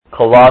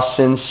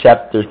Colossians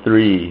chapter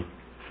 3.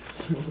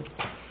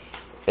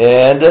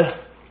 And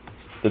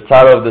the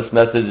title of this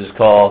message is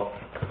called,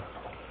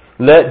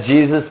 Let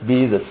Jesus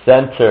Be the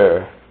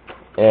Center.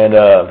 And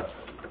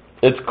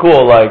it's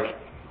cool, like,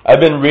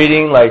 I've been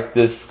reading like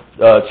this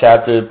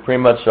chapter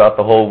pretty much throughout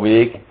the whole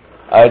week.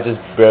 I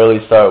just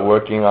barely started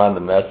working on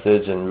the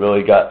message and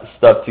really got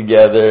stuff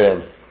together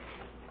and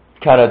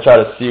kind of try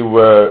to see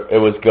where it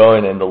was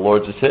going, and the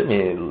Lord just hit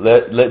me.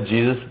 Let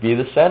Jesus be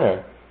the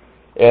center.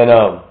 And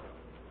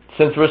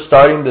since we're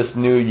starting this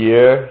new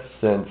year,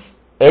 since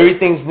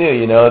everything's new,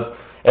 you know,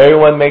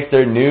 everyone makes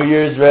their New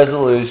Year's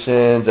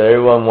resolutions,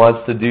 everyone wants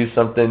to do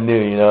something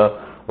new, you know.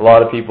 A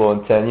lot of people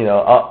intend, you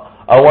know,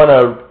 I want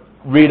to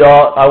read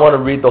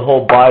the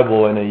whole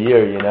Bible in a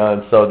year, you know,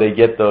 and so they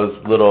get those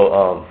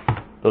little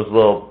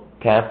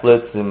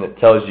pamphlets, and it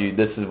tells you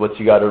this is what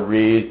you got to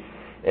read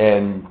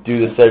and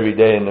do this every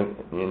day, and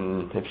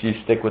if you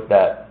stick with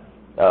that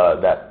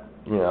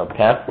you know,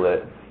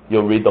 pamphlet,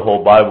 you'll read the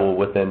whole Bible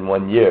within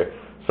 1 year.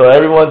 So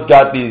everyone's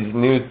got these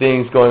new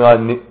things going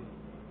on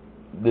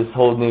this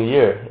whole new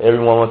year.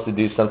 Everyone wants to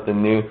do something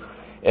new.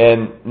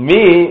 And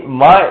me,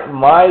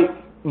 my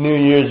New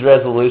Year's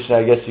resolution,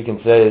 I guess you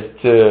can say,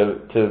 is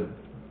to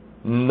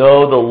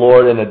know the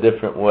Lord in a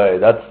different way.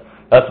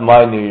 That's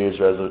my New Year's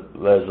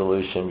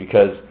resolution,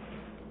 because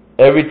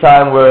every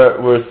time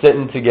we're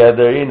sitting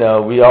together, you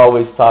know, we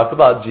always talk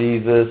about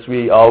Jesus,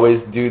 we always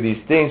do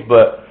these things,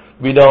 but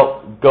we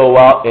don't go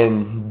out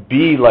and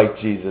be like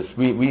Jesus.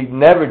 We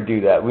never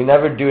do that. We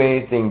never do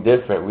anything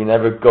different. We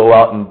never go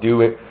out and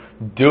do it.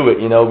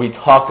 You know, we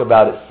talk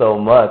about it so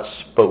much,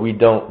 but we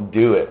don't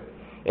do it.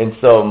 And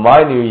so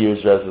my New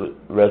Year's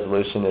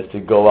resolution is to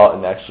go out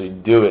and actually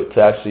do it,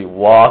 to actually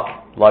walk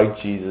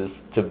like Jesus,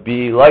 to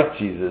be like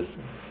Jesus.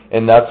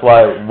 And that's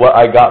why what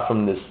I got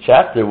from this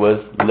chapter was,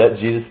 let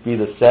Jesus be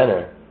the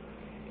center.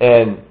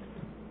 And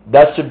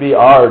that should be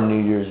our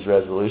New Year's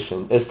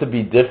resolution, is to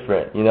be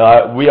different. You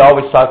know, we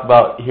always talk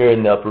about here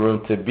in the upper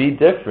room to be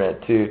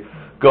different, to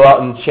go out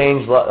and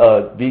change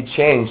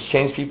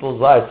people's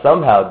lives,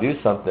 somehow do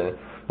something.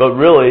 But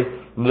really,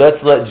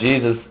 let's let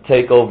Jesus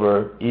take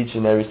over each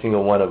and every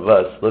single one of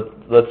us.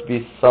 Let's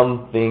be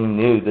something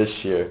new this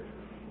year.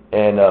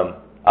 And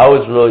I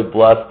was really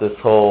blessed this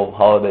whole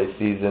holiday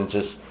season,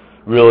 just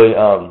really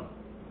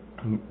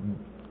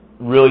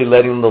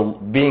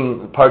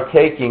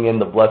partaking in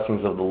the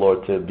blessings of the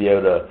Lord, to be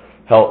able to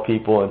help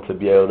people and to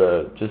be able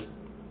to just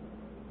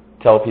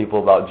tell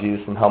people about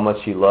Jesus and how much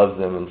He loves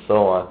them and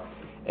so on.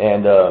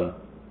 And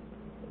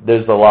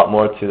there's a lot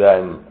more to that,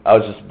 and I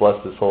was just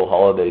blessed this whole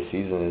holiday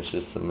season. It's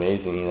just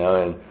amazing, you know,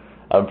 and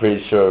I'm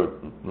pretty sure,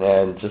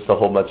 man, just a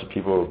whole bunch of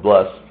people were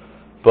blessed.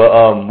 But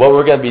what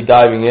we're going to be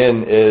diving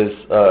in is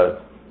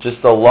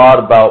just a lot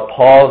about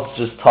Paul's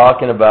just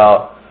talking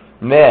about,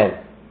 man,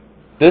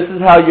 this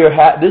is how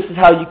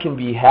you can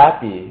be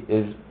happy,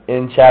 is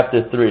in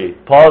chapter 3.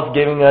 Paul's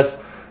giving us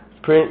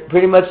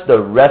pretty much the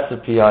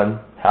recipe on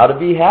how to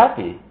be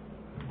happy.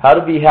 How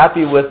to be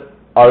happy with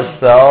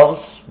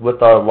ourselves,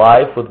 with our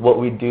life, with what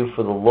we do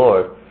for the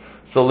Lord.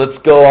 So let's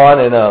go on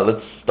and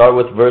let's start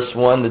with verse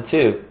 1 to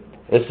 2.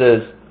 It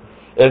says,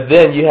 If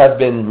then you have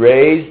been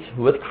raised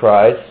with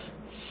Christ,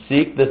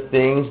 seek the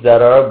things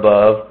that are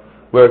above,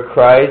 where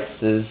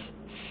Christ is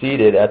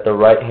seated at the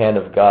right hand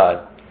of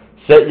God.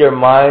 Set your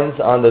minds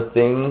on the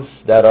things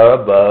that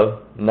are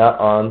above, not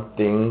on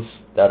things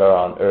that are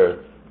on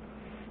earth.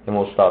 And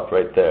we'll stop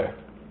right there.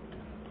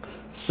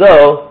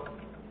 So,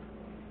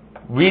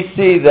 we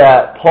see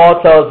that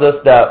Paul tells us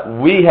that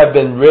we have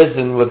been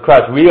risen with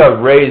Christ. We are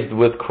raised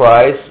with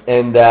Christ,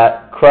 and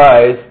that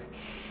Christ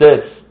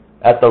sits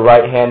at the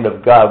right hand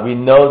of God. We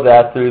know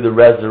that through the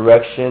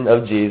resurrection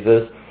of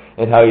Jesus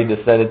and how He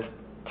descended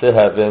to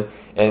heaven.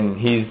 And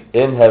He's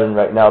in heaven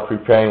right now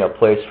preparing a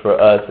place for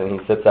us, and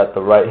He sits at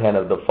the right hand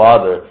of the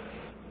Father.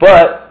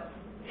 But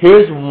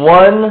here's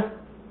one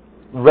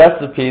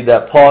recipe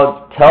that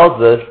Paul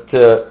tells us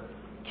to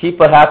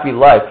keep a happy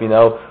life, you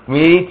know.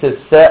 We need to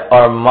set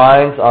our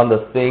minds on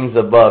the things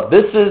above.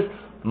 This is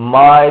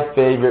my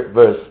favorite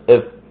verse.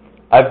 If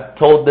I've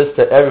told this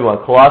to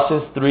everyone,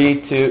 Colossians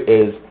 3:2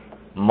 is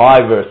my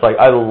verse. Like,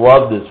 I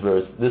love this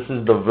verse. This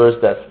is the verse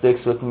that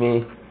sticks with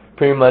me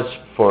pretty much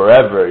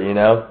forever, you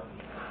know.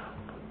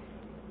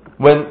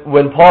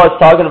 When Paul is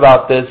talking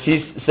about this,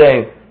 he's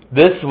saying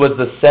this was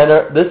the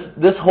center.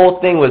 This whole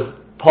thing was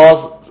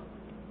Paul's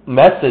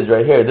message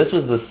right here. This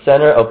was the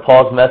center of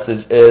Paul's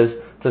message, is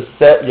to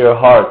set your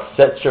heart,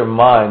 set your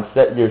mind,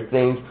 set your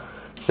things,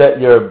 set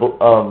your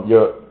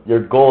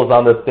goals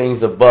on the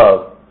things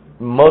above.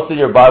 Most of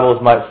your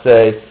Bibles might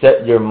say,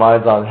 set your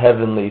minds on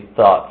heavenly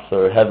thoughts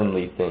or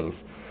heavenly things,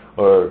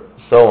 or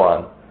so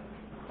on.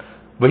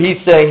 But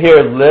he's saying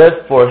here,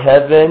 live for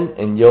heaven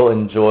and you'll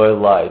enjoy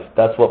life.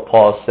 That's what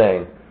Paul's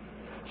saying.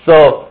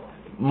 So,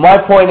 my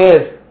point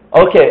is,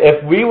 okay,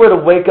 if we were to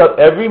wake up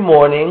every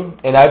morning,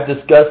 and I've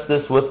discussed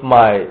this with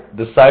my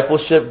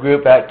discipleship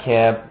group at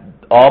camp,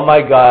 all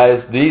my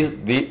guys,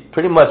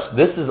 pretty much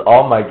this is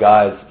all my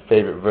guys'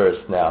 favorite verse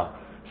now,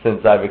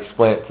 since I've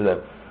explained it to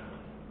them.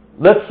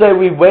 let's say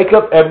we wake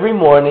up every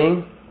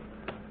morning,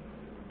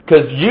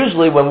 because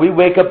usually when we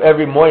wake up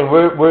every morning,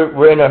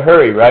 we're in a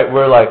hurry, right?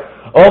 We're like,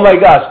 oh my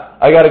gosh,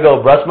 I got to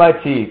go brush my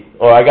teeth,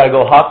 or I got to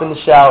go hop in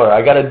the shower,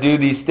 I got to do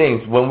these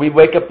things. When we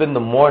wake up in the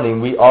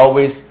morning, we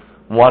always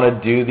want to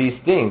do these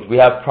things. We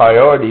have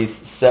priorities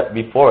set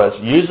before us.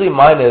 Usually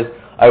mine is,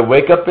 I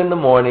wake up in the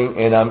morning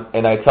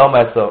and I tell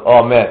myself,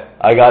 oh man,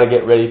 I got to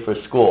get ready for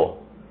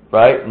school,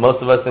 right?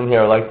 Most of us in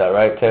here are like that,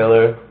 right?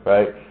 Taylor,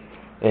 right?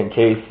 And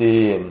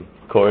Casey and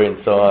Corey and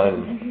so on.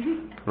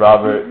 And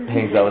Robert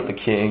hangs out with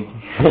the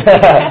king.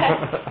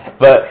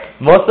 But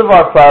most of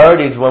our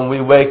priorities when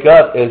we wake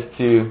up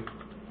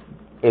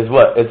is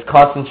what? It's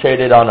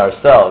concentrated on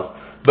ourselves.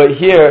 But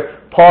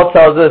here, Paul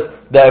tells us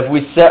that if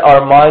we set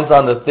our minds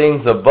on the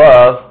things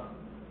above,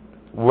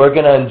 we're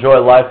going to enjoy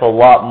life a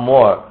lot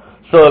more.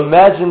 So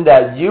imagine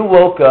that you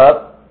woke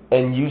up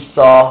and you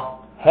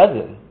saw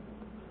heaven.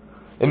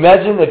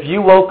 Imagine if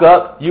you woke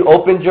up, you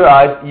opened your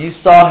eyes, you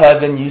saw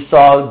heaven, you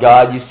saw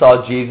God, you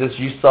saw Jesus,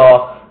 you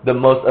saw the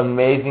most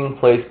amazing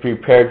place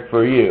prepared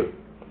for you.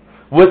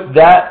 With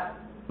that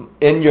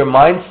in your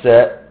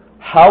mindset,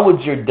 how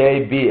would your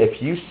day be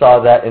if you saw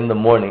that in the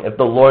morning? If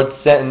the Lord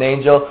sent an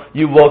angel,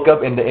 you woke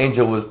up and the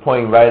angel was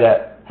pointing right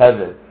at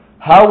heaven.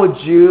 How would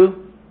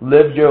you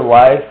live your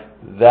life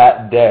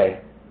that day?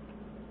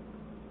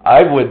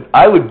 I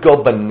would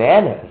go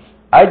bananas.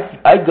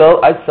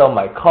 I'd sell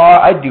my car,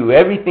 I'd do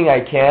everything I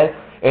can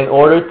in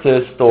order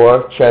to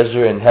store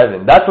treasure in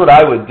heaven. That's what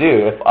I would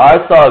do. If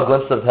I saw a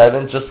glimpse of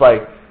heaven, just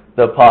like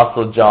the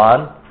Apostle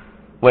John,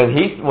 when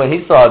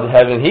he saw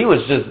heaven, he was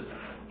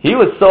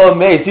so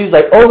amazed. He was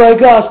like, oh my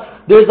gosh,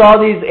 there's all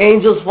these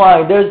angels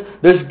flying,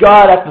 there's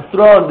God at the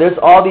throne, there's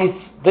all these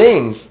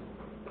things.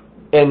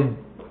 And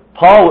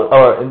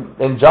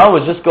John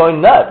was just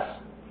going nuts.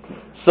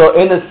 So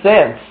in a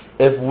sense,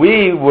 if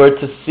we were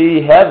to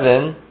see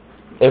heaven,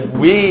 if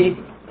we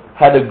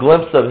had a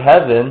glimpse of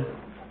heaven,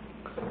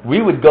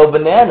 we would go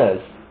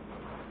bananas.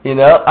 You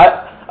know,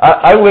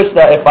 I wish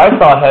that if I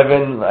saw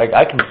heaven, like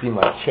I can see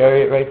my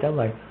chariot right there. I'm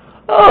like,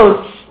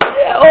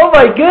 oh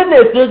my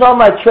goodness, there's all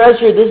my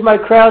treasure, there's my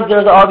crowns,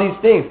 there's all these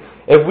things.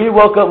 If we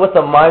woke up with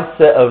a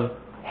mindset of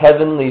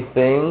heavenly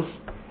things,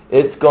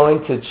 it's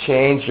going to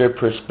change your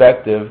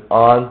perspective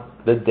on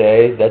the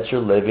day that you're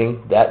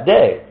living that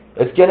day.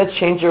 It's going to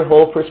change your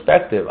whole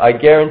perspective. I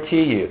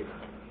guarantee you.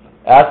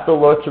 Ask the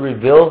Lord to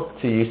reveal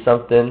to you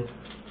something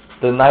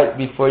the night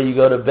before you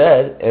go to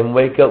bed and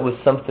wake up with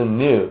something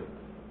new.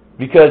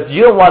 Because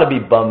you don't want to be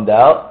bummed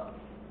out.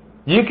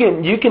 You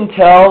can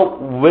tell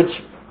which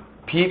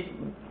people,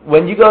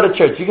 when you go to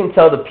church, you can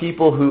tell the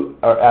people who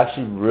are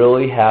actually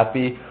really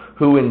happy,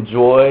 who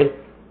enjoys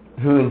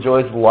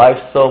life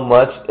so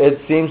much. It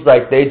seems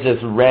like they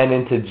just ran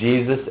into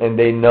Jesus and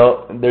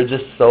they're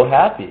just so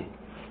happy.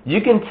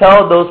 You can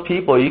tell those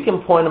people, you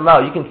can point them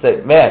out, you can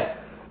say, man,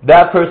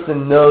 that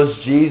person knows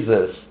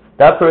Jesus.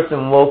 That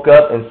person woke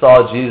up and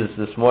saw Jesus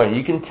this morning.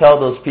 You can tell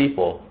those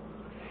people.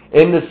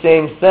 In the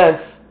same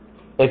sense,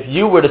 if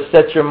you were to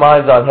set your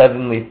minds on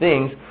heavenly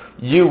things,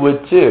 you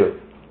would too.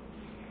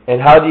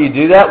 And how do you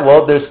do that?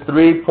 Well, there's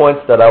 3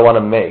 points that I want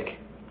to make.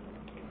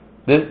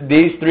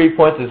 These 3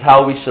 points is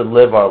how we should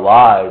live our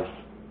lives.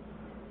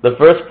 The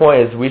first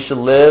point is we should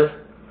live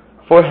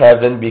for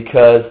heaven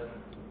because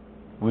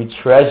we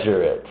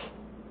treasure it.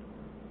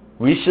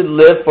 We should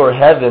live for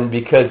heaven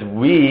because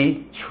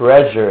we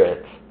treasure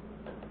it.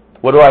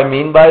 What do I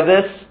mean by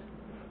this?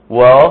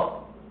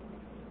 Well,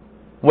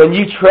 when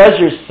you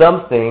treasure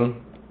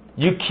something,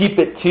 you keep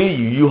it to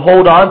you. You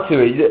hold on to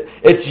it.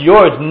 It's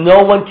yours.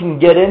 No one can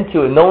get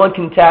into it. No one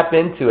can tap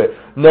into it.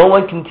 No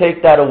one can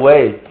take that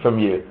away from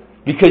you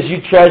because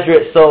you treasure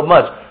it so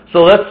much.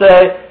 So let's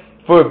say,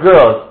 for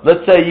girls,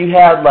 let's say you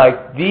had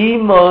like the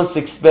most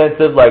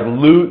expensive like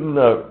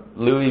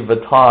Louis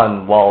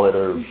Vuitton wallet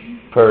or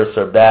purse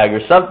or bag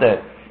or something.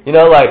 You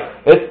know, like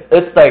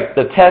it's like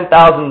the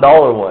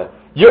 $10,000 one.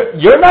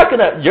 You're not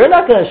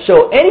gonna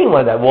show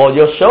anyone that. Well,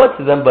 you'll show it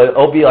to them, but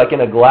it'll be like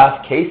in a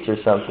glass case or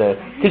something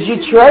because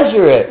you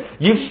treasure it.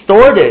 You've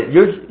stored it.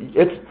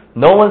 It's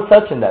no one's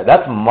touching that.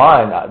 That's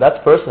mine. That's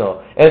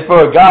personal. And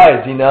for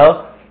guys, you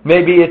know,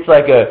 maybe it's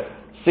like a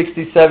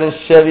 '67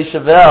 Chevy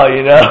Chevelle.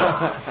 You know,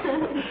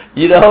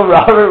 you know,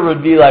 Robert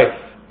would be like,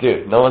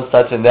 dude, no one's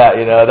touching that.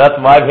 You know, that's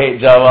my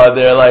paint job out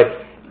there. Like,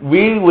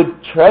 we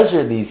would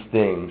treasure these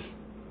things.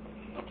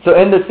 So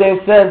in the same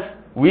sense,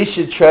 we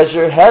should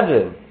treasure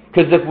heaven.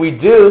 Because if we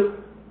do,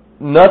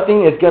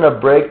 nothing is going to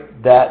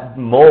break that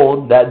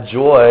mold, that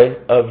joy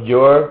of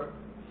your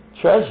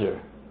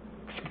treasure.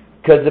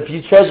 Because if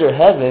you treasure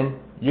heaven,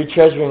 you're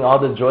treasuring all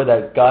the joy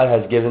that God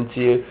has given to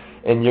you,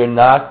 and you're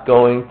not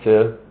going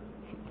to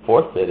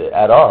forfeit it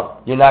at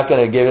all. You're not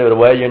going to give it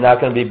away. You're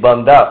not going to be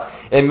bummed out.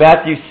 In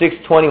Matthew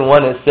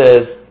 6:21, it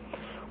says,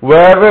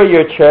 wherever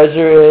your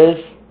treasure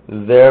is,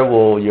 there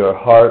will your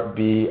heart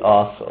be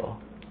also.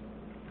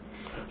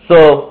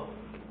 So,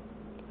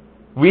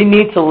 we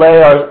need to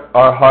lay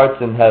our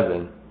hearts in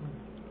heaven.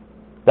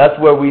 That's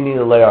where we need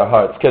to lay our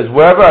hearts. Because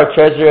wherever our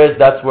treasure is,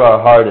 that's where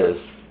our heart is.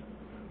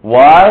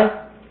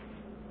 Why?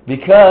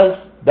 Because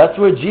That's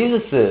where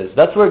Jesus is.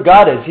 That's where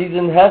God is. He's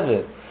in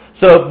heaven.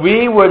 So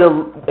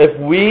if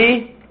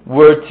we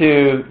were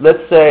to,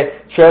 let's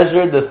say,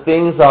 treasure the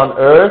things on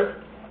earth,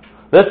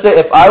 let's say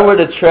if I were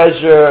to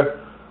treasure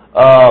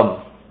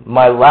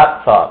my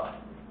laptop,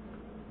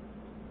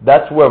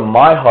 that's where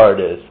my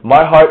heart is.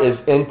 My heart is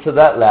into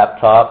that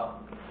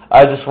laptop.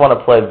 I just want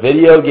to play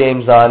video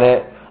games on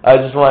it. I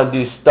just want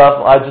to do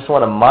stuff. I just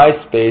want to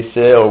MySpace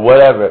it or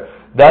whatever.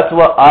 That's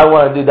what I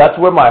want to do. That's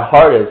where my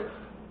heart is.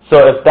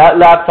 So if that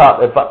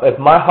laptop, if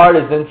my heart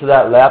is into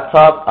that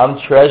laptop, I'm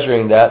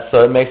treasuring that,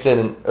 so it makes it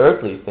an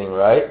earthly thing,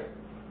 right?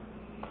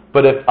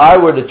 But if I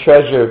were to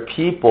treasure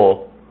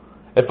people,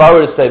 if I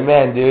were to say,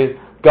 man, dude,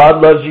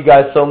 God loves you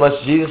guys so much,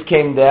 Jesus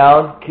came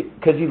down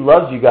because He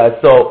loves you guys.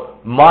 So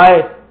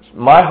my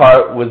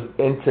heart was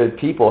into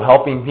people,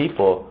 helping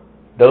people.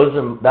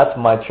 That's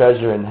my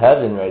treasure in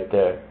heaven right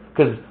there.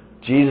 Because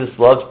Jesus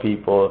loves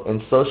people,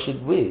 and so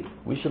should we.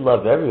 We should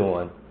love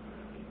everyone.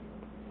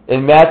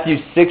 In Matthew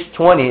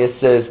 6:20, it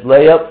says,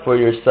 lay up for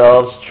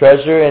yourselves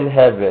treasure in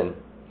heaven.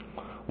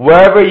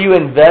 Wherever you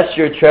invest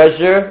your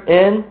treasure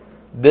in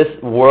this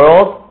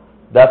world,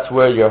 that's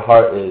where your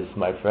heart is,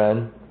 my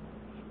friend.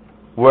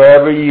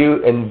 Wherever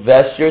you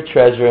invest your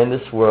treasure in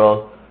this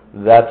world,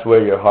 that's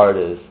where your heart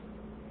is.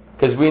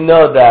 Because we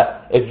know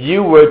that if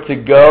you were to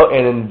go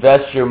and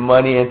invest your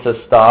money into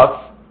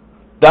stocks,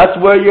 that's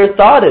where your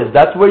thought is.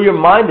 That's where your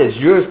mind is.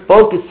 You're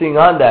focusing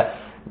on that.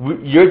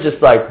 You're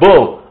just like,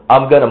 boom,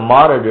 I'm going to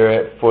monitor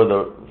it for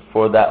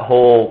that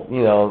whole,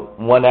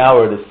 1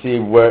 hour to see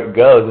where it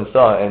goes and so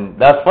on. And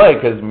that's funny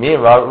because me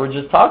and Robert were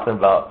just talking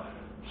about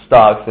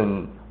stocks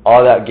and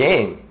all that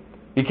game.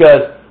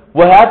 Because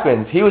what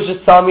happens? He was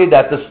just telling me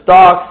that the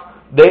stocks,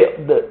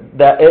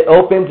 that it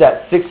opens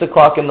at 6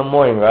 o'clock in the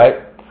morning, right?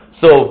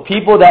 So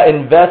people that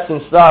invest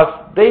in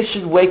stocks, they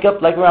should wake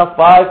up like around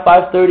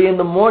 5:30 in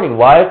the morning.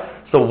 Why?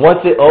 So once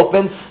it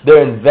opens,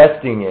 they're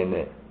investing in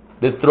it.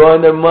 They're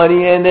throwing their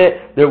money in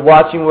it. They're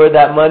watching where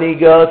that money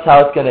goes, how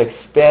it's going to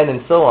expand,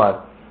 and so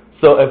on.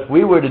 So if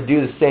we were to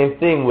do the same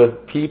thing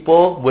with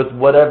people, with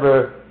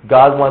whatever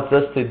God wants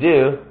us to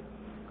do,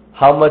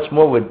 how much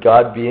more would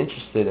God be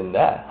interested in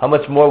that? How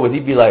much more would He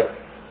be like,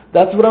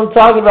 that's what I'm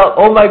talking about.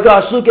 Oh my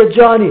gosh, look at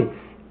Johnny.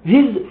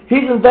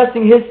 He's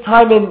investing his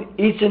time in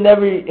each and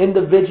every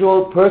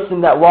individual person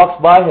that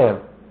walks by him.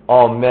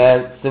 Oh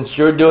man, since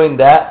you're doing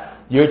that,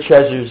 your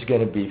treasure is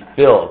going to be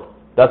filled.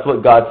 That's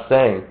what God's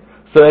saying.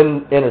 So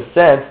in a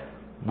sense,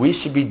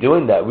 we should be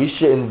doing that. We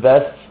should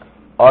invest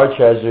our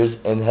treasures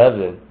in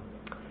heaven.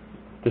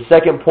 The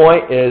second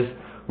point is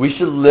we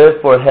should live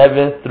for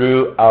heaven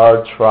through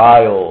our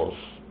trials.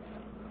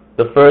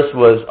 The first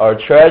was our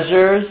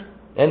treasures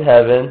in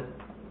heaven,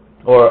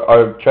 or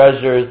our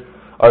treasuring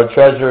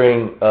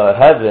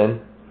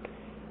heaven.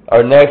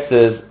 Our next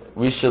is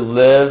we should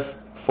live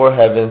for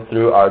heaven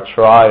through our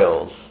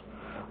trials.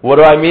 What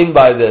do I mean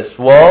by this?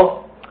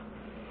 Well,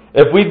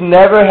 if we've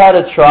never had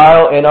a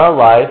trial in our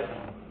life,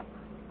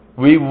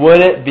 we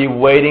wouldn't be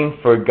waiting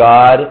for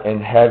God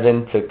and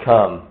heaven to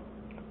come.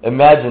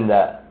 Imagine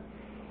that.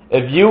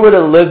 If you were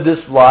to live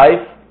this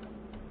life,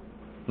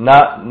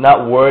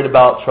 not worried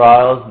about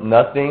trials,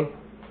 nothing,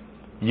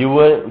 you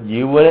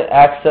wouldn't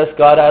access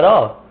God at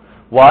all.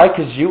 Why?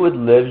 Because you would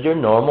live your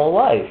normal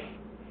life.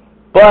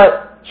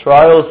 But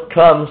trials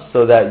come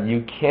so that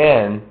you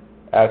can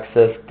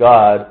access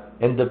God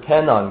and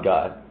depend on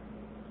God.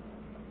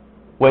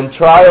 When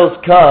trials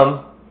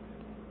come,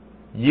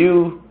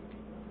 you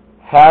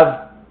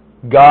have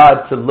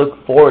God to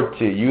look forward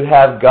to. You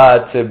have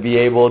God to be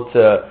able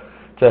to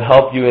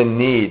help you in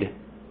need.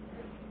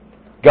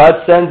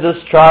 God sends us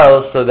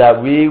trials so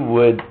that we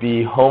would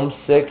be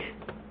homesick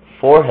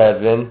for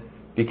heaven,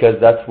 because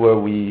that's where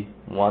we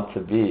want to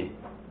be.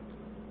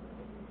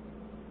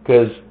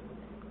 Because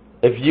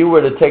if you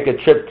were to take a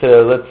trip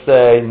to, let's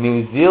say,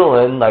 New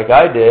Zealand, like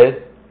I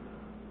did,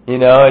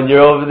 and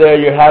you're over there,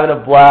 you're having a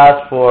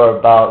blast for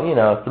about,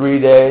 3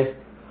 days.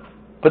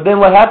 But then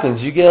what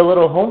happens? You get a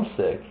little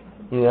homesick,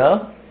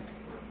 You're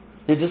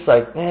just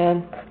like,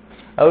 man,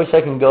 I wish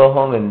I can go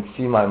home and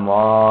see my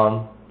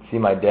mom, see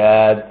my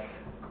dad,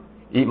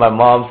 eat my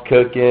mom's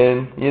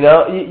cooking.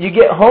 You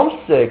get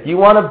homesick. You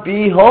want to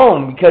be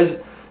home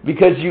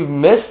because you've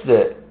missed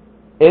it.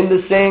 In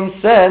the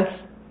same sense,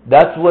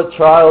 that's what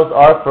trials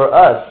are for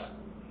us.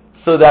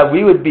 So that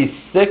we would be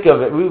sick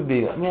of it. We would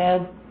be,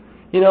 man,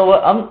 you know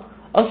what?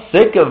 I'm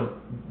sick of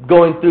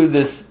going through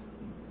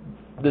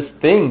this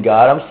thing,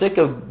 God. I'm sick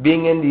of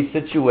being in these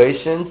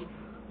situations.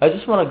 I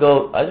just want to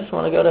go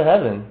to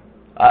heaven.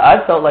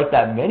 I felt like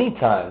that many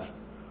times,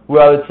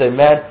 where I would say,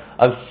 man,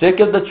 I'm sick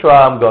of the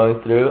trial I'm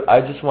going through.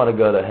 I just want to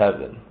go to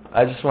heaven.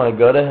 I just want to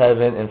go to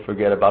heaven and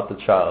forget about the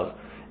trials.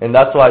 And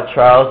that's why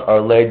trials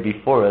are laid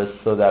before us,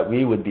 so that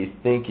we would be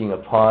thinking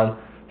upon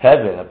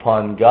heaven,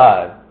 upon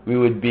God. We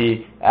would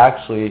be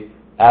actually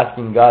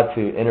asking God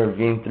to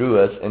intervene through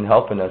us and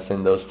helping us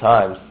in those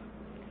times.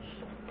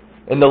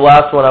 And the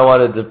last one I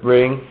wanted to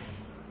bring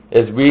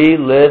is we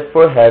live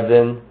for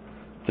heaven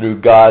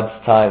through God's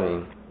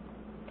timing.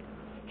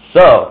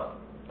 So,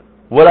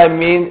 What I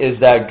mean is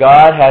that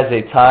God has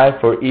a time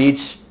for each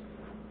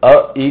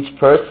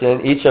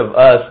person, each of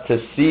us,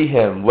 to see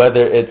Him,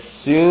 whether it's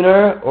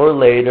sooner or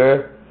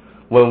later.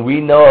 When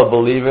we know a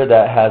believer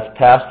that has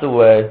passed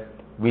away,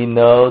 we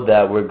know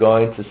that we're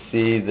going to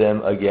see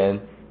them again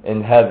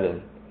in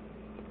heaven.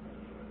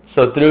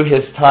 So through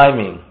His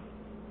timing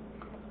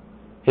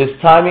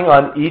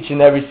on each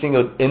and every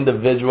single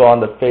individual on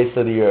the face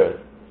of the earth.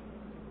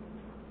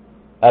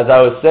 As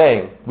I was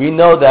saying, we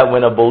know that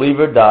when a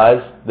believer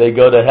dies, they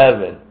go to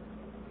heaven.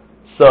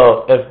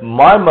 So if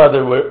my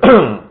mother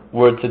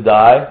were to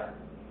die,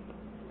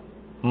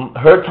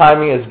 her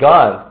timing is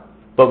gone,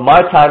 but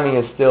my timing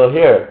is still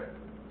here.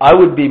 I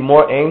would be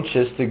more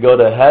anxious to go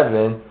to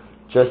heaven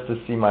just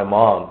to see my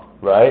mom,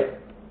 right?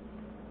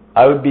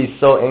 I would be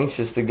so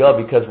anxious to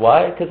go because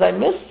why? Because I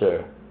missed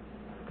her.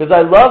 Because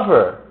I love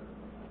her.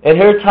 And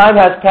her time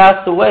has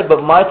passed away,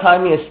 but my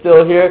timing is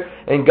still here,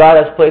 and God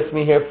has placed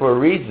me here for a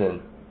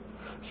reason.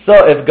 So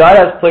if God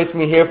has placed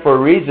me here for a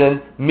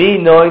reason, me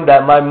knowing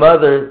that my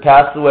mother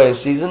passed away and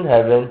she's in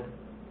heaven,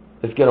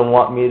 is going to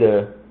want me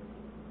to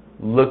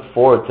look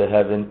forward to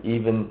heaven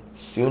even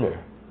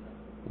sooner.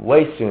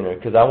 Way sooner,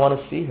 because I want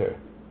to see her.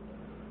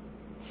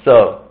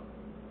 So,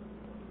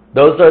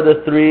 those are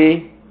the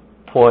 3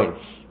 points.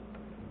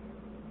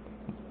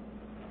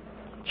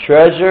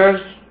 Treasures,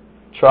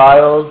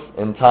 trials,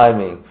 and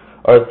timing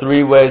are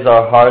 3 ways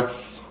our hearts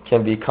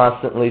can be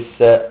constantly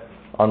set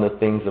on the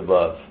things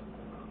above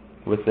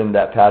within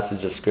that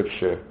passage of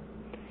Scripture.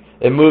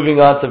 And moving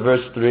on to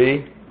verse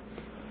 3,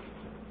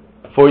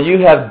 for you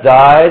have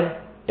died,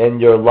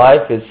 and your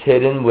life is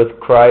hidden with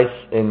Christ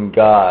in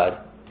God.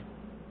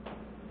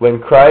 When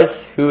Christ,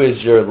 who is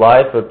your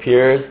life,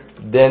 appears,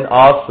 then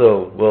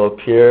also will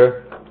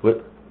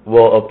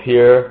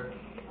appear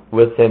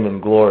with Him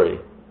in glory.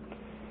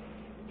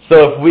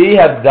 So if we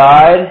have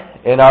died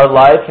and our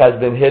life has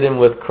been hidden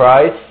with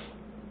Christ,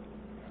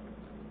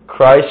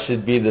 Christ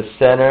should be the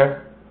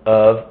center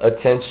of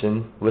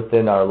attention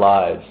within our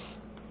lives.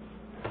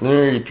 Let me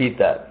repeat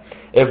that.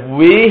 If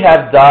we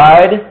have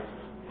died,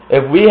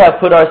 if we have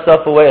put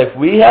ourselves away, if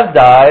we have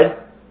died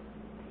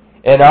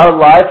and our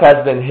life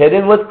has been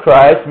hidden with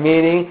Christ,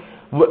 meaning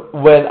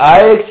when I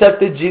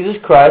accepted Jesus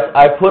Christ,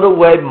 I put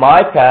away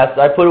my past,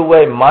 I put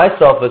away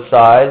myself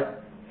aside,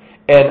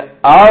 and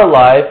our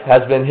life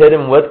has been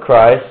hidden with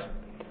Christ,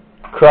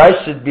 Christ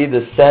should be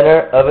the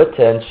center of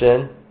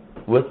attention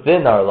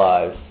within our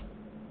lives.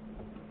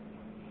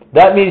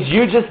 That means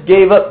you just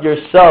gave up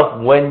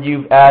yourself when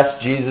you've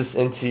asked Jesus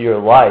into your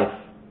life.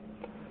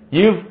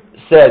 You've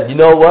said, you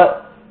know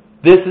what?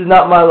 This is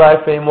not my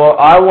life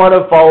anymore. I want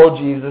to follow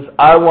Jesus.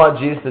 I want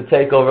Jesus to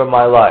take over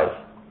my life.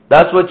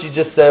 That's what you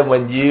just said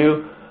when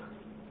you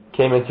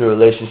came into a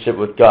relationship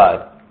with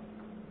God.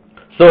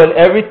 So in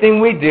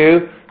everything we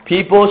do,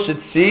 people should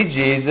see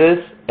Jesus,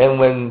 and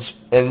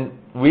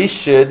we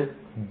should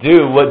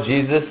do what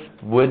Jesus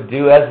would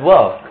do as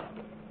well.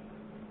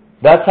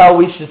 That's how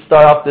we should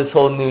start off this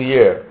whole new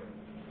year.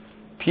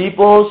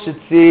 People should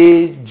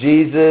see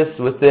Jesus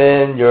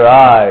within your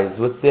eyes,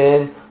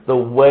 within the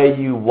way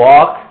you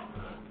walk,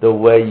 the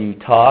way you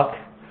talk,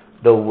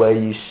 the way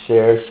you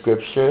share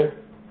Scripture,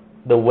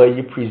 the way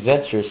you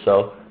present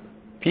yourself.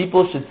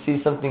 People should see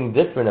something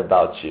different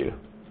about you.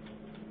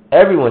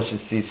 Everyone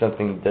should see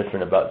something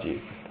different about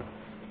you.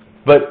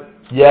 But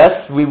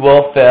yes, we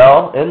will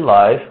fail in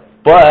life,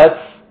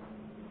 but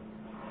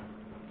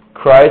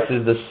Christ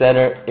is the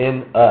center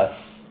in us.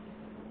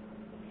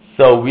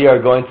 So we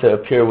are going to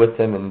appear with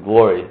Him in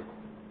glory.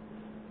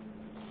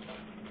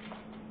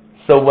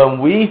 So when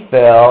we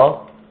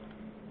fail,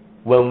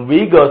 when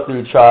we go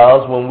through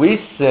trials, when we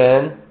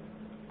sin,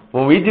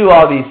 when we do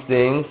all these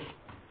things,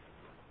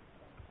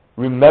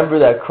 remember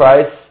that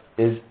Christ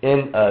is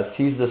in us.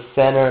 He's the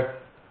center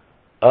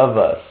of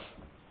us.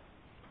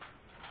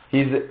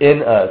 He's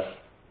in us.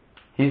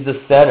 He's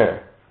the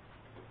center.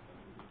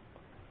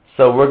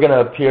 So we're going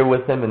to appear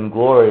with Him in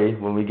glory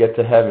when we get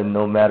to heaven,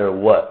 no matter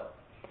what.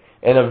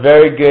 And a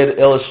very good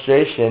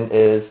illustration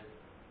is,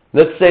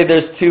 let's say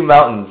there's 2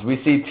 mountains.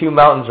 We see 2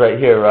 mountains right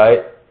here,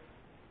 right?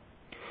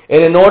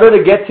 And in order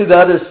to get to the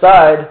other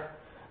side,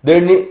 there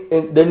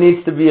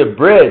needs to be a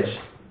bridge.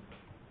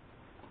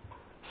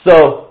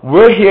 So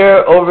we're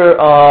here over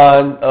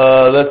on,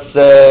 let's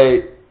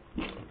say,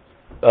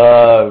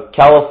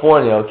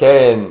 California,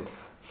 okay? And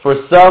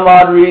for some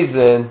odd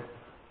reason,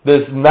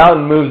 this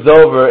mountain moves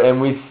over, and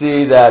we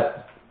see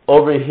that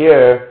over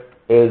here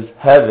is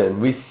heaven.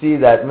 We see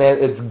that, man,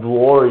 it's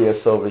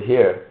glorious over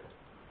here.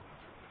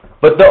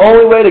 But the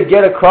only way to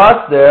get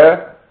across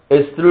there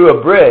is through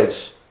a bridge.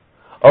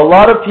 A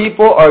lot of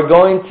people are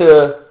going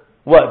to,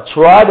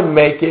 try to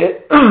make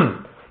it.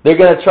 They're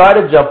going to try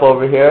to jump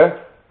over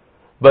here.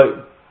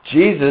 But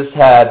Jesus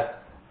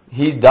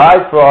He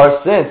died for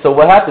our sins. So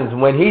what happens?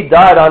 When He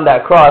died on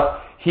that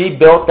cross, He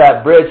built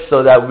that bridge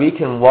so that we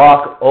can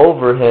walk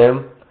over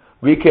Him.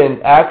 We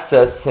can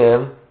access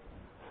Him.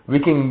 We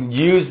can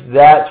use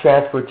that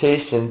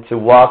transportation to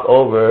walk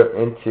over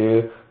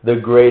into the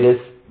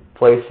greatest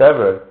place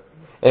ever.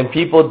 And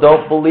people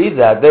don't believe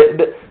that.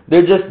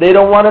 They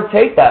don't want to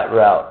take that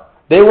route.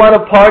 They want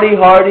to party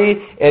hardy,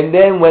 and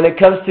then when it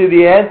comes to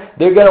the end,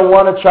 they're going to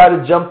want to try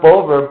to jump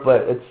over,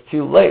 but it's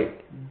too late.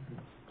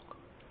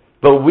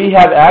 But we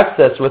have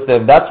access with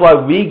Him. That's why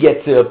we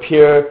get to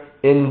appear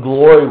in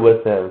glory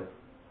with Him.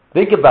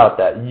 Think about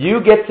that.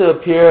 You get to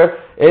appear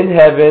in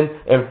heaven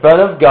in front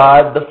of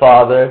God the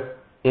Father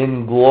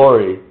in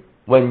glory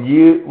when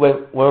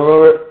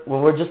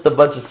we're just a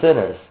bunch of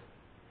sinners.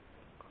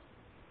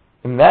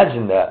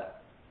 Imagine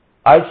that.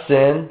 I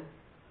sin,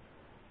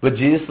 but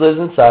Jesus lives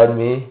inside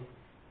me,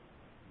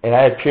 and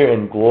I appear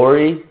in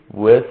glory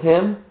with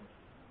Him.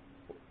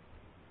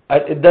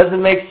 It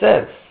doesn't make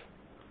sense.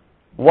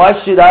 Why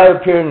should I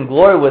appear in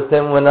glory with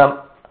Him when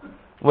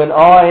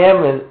all I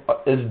am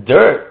is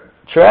dirt,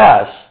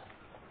 trash?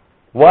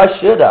 Why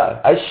should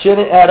I? I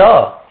shouldn't at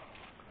all.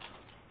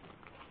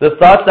 The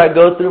thoughts that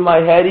go through my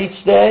head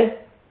each day,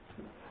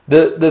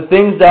 the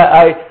things that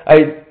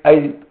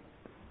I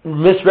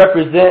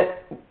misrepresent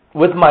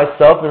with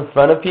myself in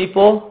front of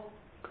people,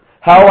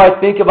 how I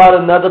think about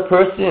another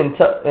person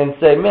and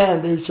say,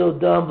 man, they're so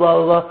dumb,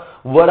 blah, blah, blah.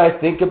 What I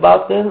think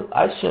about them,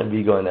 I shouldn't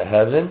be going to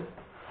heaven.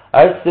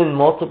 I've sinned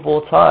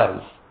multiple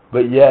times,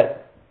 but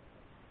yet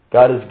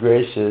God is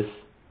gracious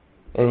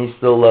and He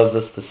still loves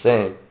us the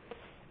same.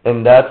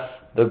 And that's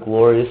the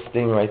glorious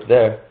thing right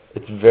there.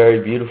 It's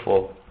very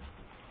beautiful.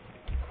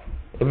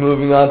 And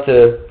moving on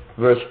to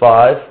verse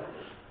 5.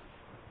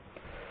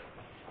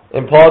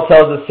 And Paul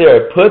tells us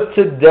here, put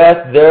to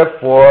death,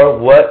 therefore,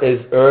 what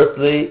is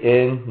earthly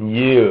in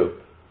you.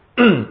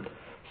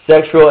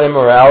 Sexual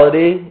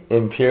immorality,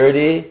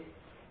 impurity,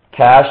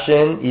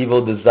 passion,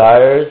 evil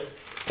desires,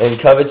 and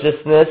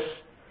covetousness,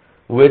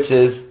 which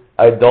is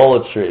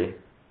idolatry.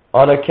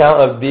 On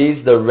account of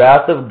these, the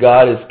wrath of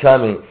God is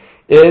coming.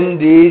 In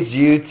these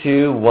you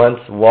too once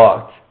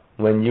walked,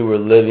 when you were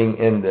living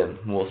in them.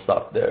 We'll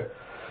stop there.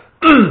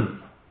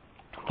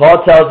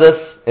 Paul tells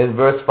us in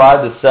verse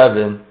 5 to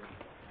 7,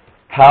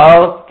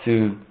 how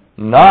to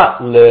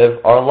not live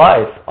our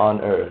life on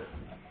earth.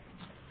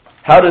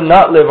 How to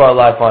not live our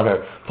life on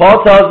earth.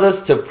 Paul tells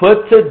us to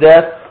put to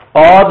death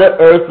all the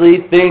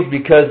earthly things,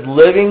 because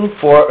living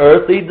for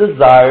earthly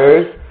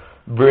desires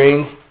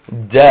brings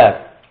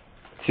death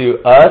to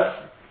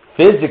us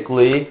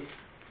physically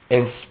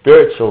and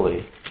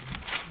spiritually.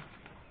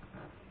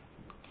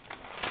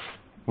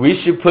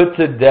 We should put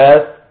to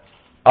death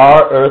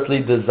our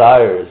earthly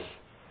desires.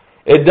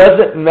 It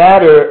doesn't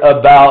matter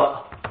about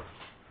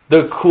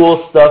the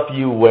cool stuff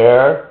you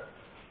wear.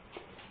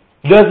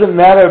 It doesn't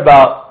matter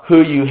about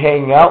who you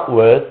hang out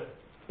with,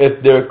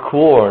 if they're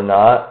cool or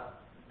not.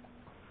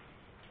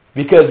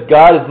 Because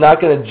God is not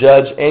going to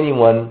judge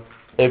anyone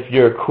if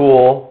you're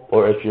cool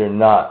or if you're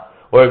not.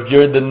 Or if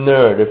you're the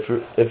nerd,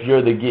 if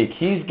you're the geek.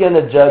 He's going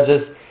to judge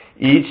us,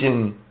 each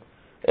and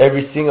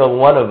every single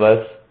one of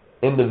us,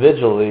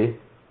 individually,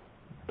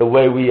 the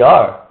way we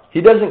are.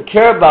 He doesn't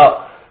care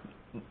about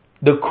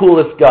the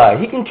coolest guy.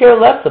 He can care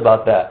less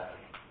about that.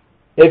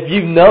 If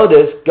you've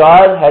noticed,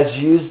 God has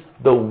used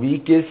the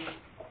weakest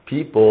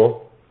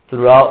people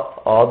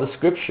throughout all the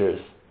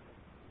scriptures.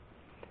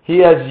 He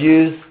has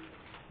used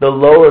the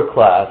lower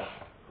class.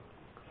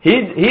 He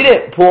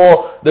didn't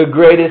pull the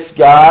greatest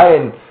guy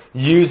and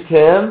use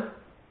him.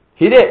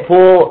 He didn't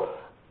pull,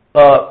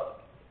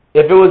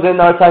 if it was in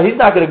our time, He's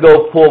not going to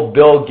go pull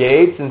Bill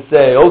Gates and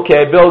say,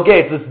 okay, Bill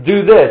Gates, let's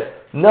do this.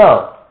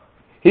 No.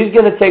 He's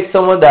going to take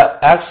someone that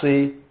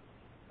actually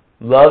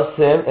loves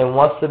Him and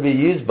wants to be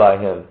used by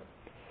Him.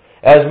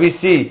 As we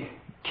see,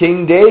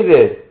 King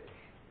David,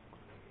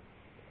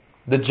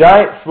 the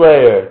giant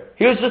slayer,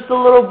 he was just a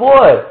little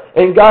boy,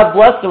 and God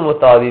blessed him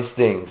with all these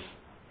things.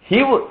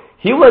 He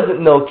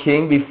wasn't no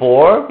king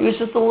before. He was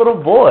just a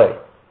little boy.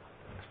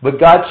 But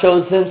God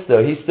chose him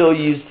still. He still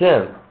used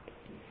him.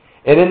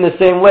 And in the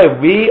same way,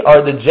 we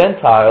are the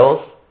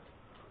Gentiles.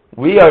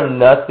 We are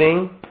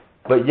nothing,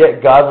 but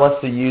yet God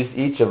wants to use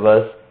each of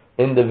us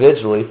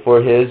individually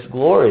for His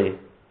glory.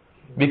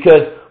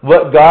 Because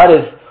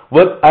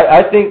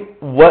I think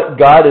what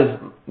God's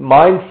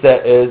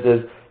mindset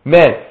is,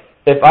 man,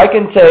 if I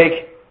can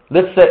take,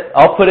 let's say,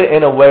 I'll put it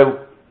in a way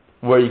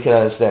where you can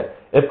understand.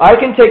 If I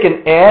can take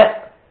an ant,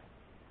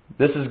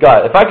 this is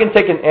God. If I can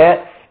take an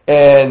ant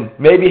and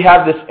maybe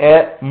have this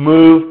ant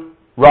move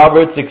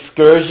Robert's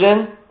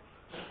excursion,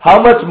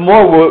 how much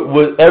more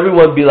would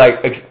everyone be like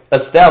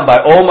astounded by,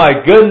 oh my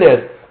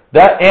goodness,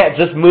 that ant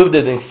just moved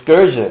an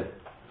excursion.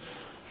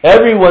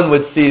 Everyone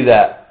would see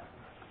that.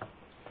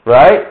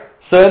 Right?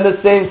 So in the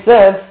same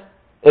sense,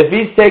 if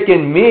He's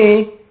taking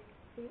me,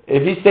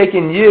 if He's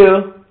taking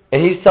you,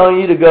 and He's telling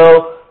you to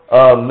go,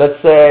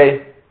 let's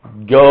say,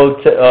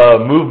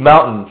 move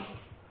mountains,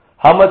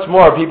 how much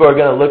more people are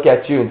going to look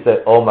at you and say,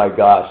 oh my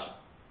gosh,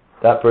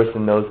 that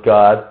person knows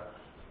God,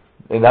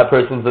 and that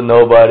person's a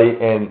nobody,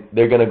 and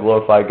they're going to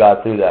glorify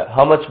God through that.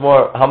 How much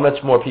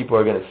more people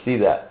are going to see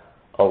that?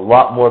 A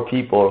lot more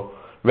people,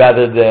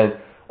 rather than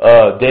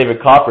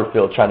David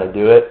Copperfield trying to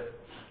do it.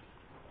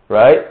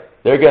 Right?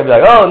 They're going to be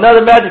like, oh,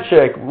 another magic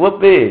trick,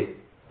 whoopee.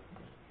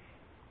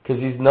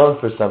 Because he's known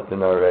for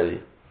something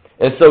already.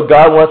 And so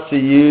God wants to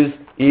use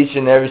each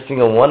and every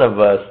single one of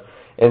us.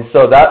 And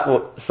so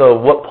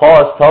what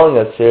Paul is telling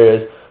us here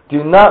is,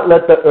 do not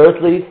let the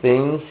earthly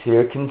things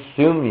here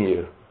consume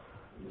you.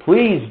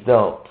 Please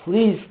don't.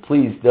 Please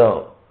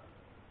don't.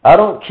 I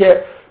don't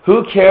care.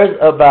 Who cares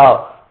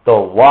about the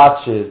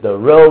watches, the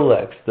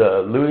Rolex,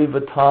 the Louis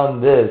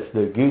Vuitton this,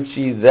 the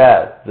Gucci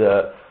that,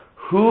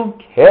 who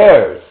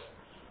cares?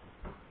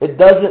 It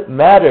doesn't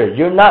matter.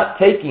 You're not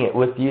taking it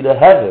with you to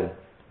heaven.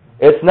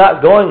 It's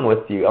not going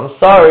with you. I'm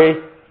sorry.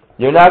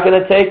 You're not going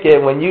to take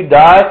it. When you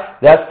die,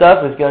 that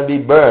stuff is going to be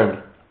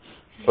burned.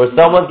 Or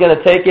someone's going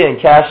to take it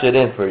and cash it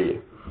in for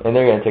you. And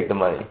they're going to take the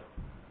money.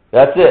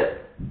 That's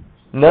it.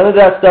 None of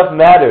that stuff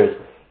matters.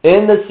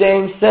 In the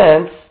same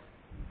sense,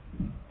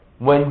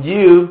 when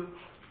you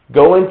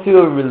go into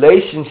a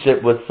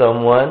relationship with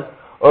someone,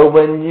 or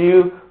when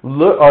you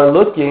are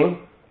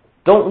looking,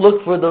 don't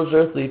look for those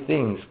earthly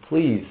things,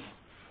 please.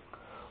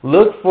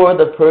 Look for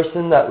the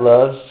person that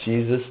loves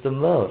Jesus the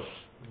most.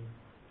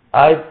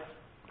 I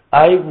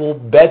will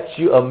bet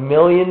you $1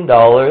 million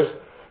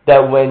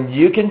that when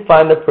you can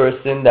find a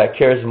person that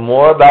cares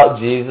more about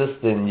Jesus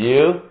than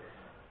you,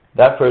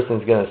 that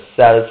person's going to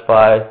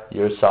satisfy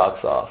your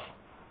socks off.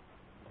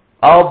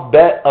 I'll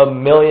bet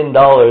 $1 million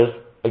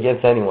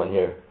against anyone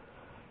here.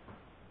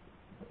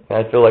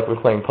 And I feel like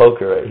we're playing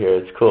poker right here.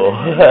 It's cool.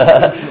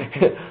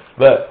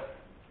 But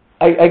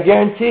I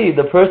guarantee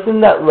the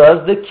person that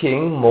loves the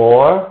King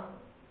more,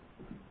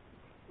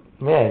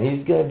 man,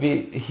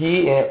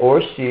 he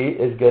or she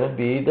is going to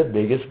be the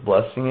biggest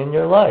blessing in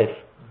your life.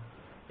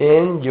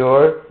 In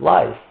your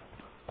life.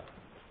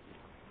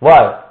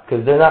 Why?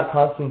 Because they're not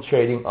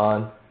concentrating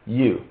on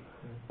you.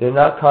 They're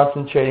not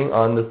concentrating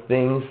on the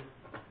things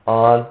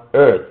on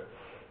earth.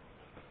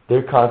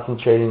 They're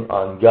concentrating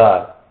on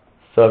God.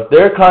 So if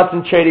they're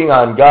concentrating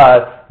on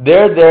God,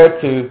 they're there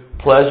to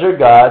pleasure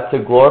God, to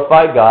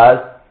glorify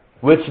God,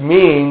 which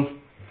means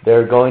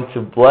they're going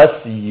to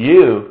bless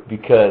you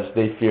because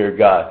they fear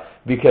God,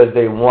 because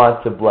they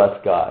want to bless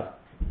God.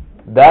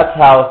 That's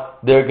how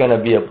they're going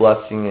to be a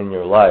blessing in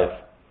your life.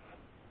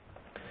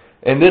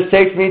 And this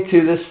takes me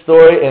to this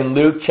story in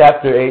Luke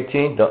chapter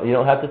 18. You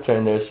don't have to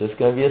turn there. It's just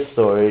going to be a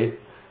story.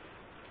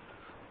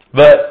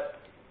 But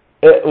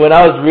when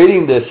I was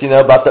reading this,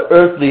 about the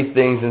earthly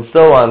things and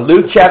so on,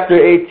 Luke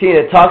chapter 18,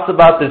 it talks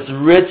about this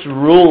rich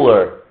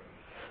ruler.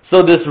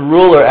 So this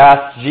ruler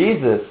asks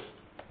Jesus,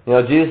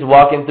 Jesus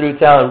walking through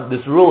town,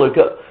 this ruler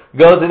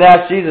goes and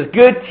asks Jesus,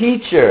 "Good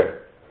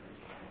teacher,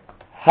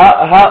 how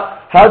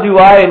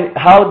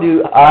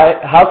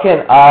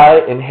can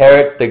I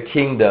inherit the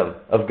kingdom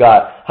of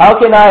God? How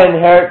can I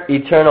inherit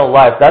eternal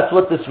life?" That's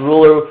what this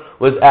ruler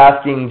was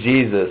asking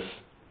Jesus.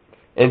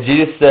 And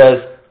Jesus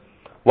says,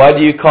 "Why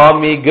do you call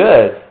me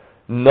good?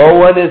 No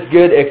one is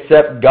good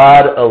except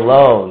God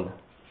alone.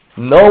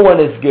 No one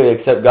is good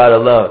except God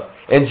alone."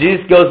 And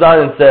Jesus goes on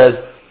and says,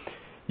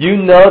 "You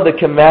know the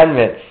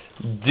commandments.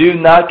 Do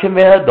not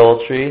commit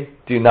adultery.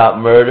 Do not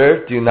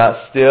murder. Do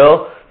not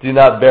steal. Do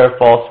not bear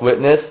false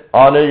witness.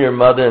 Honor your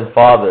mother and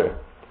father."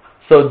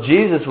 So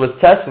Jesus was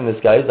testing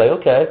this guy. He's like,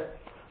 okay,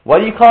 why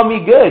do you call me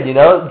good?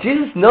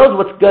 Jesus knows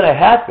what's going to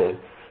happen.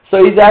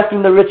 So he's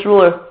asking the rich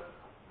ruler,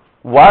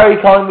 why are you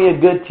calling me a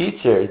good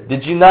teacher?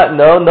 Did you not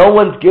know? No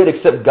one's good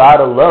except God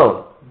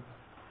alone.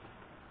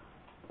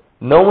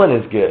 No one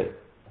is good.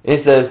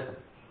 He says,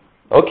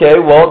 okay,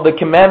 well, the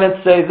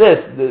commandments say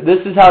this.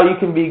 This is how you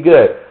can be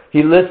good.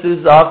 He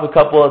lists off a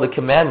couple of the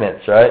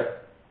commandments, right?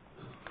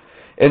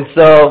 And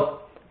so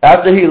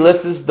after he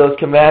lists those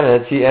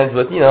commandments, he ends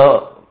with,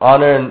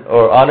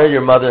 honor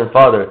your mother and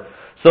father.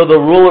 So the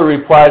ruler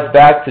replies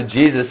back to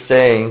Jesus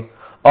saying,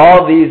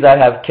 "All these I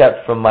have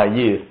kept from my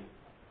youth."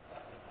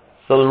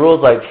 So the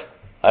ruler's like,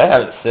 I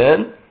haven't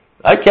sinned.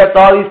 I kept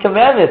all these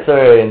commandments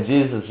already. And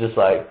Jesus is just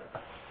like,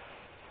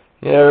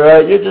 yeah,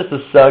 right, you're just a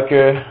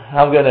sucker.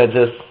 I'm going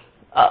to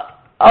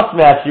I'll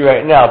smash you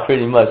right now,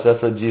 pretty much.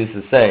 That's what Jesus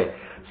is saying.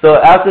 So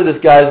after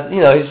this guy's,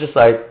 he's just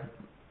like,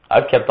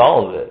 I've kept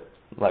all of it.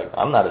 Like,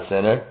 I'm not a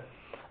sinner.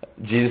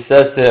 Jesus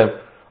says to him,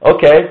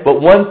 okay, but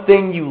one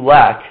thing you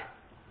lack.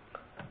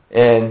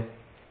 And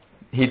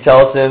he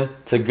tells him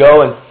to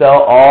go and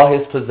sell all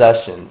his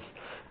possessions.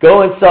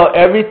 Go and sell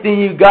everything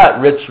you got,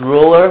 rich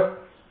ruler,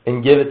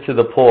 and give it to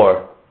the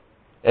poor.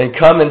 And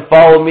come and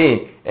follow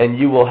me, and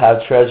you will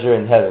have treasure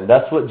in heaven.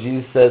 That's what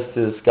Jesus says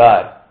to this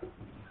guy.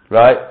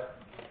 Right?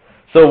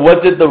 So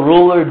what did the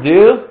ruler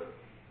do?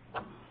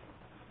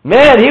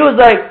 Man, he was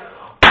like,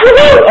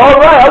 all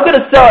right, I'm going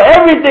to sell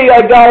everything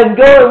I got and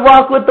go and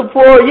walk with the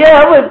poor.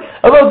 Yeah,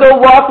 I'm going to go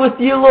walk with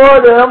you,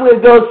 Lord, and I'm going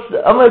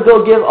to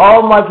go give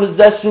all my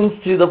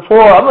possessions to the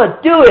poor. I'm going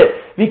to do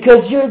it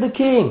because you're the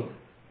king.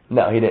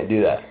 No, he didn't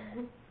do that.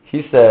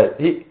 He said,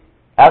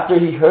 after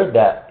he heard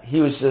that,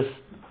 he was just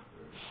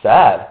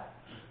sad.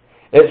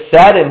 It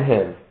saddened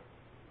him.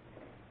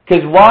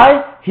 Because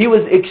why? He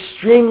was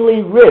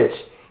extremely rich.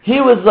 He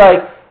was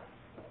like,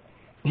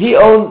 he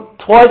owned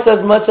twice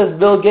as much as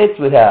Bill Gates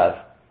would have.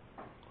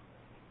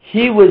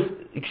 He was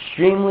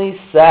extremely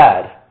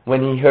sad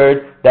when he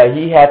heard that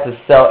he had to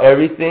sell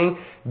everything,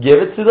 give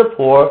it to the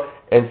poor,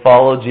 and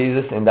follow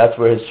Jesus, and that's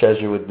where his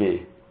treasure would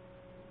be.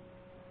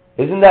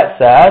 Isn't that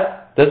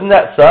sad? Doesn't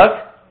that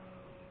suck?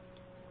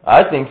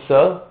 I think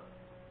so.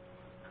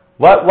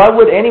 Why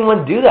would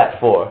anyone do that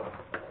for?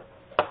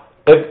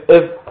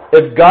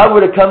 If God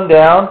were to come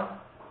down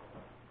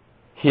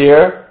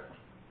here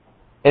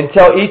and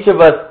tell each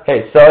of us,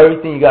 hey, sell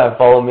everything you got and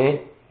follow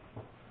me,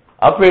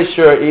 I'm pretty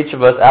sure each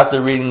of us,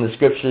 after reading the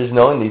scriptures,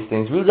 knowing these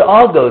things, we would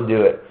all go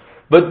do it.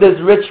 But this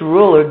rich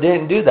ruler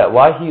didn't do that.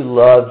 Why? He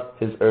loved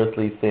his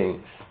earthly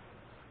things.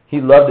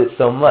 He loved it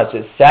so much.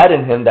 It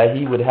saddened him that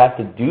he would have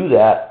to do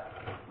that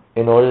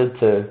in order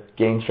to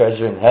gain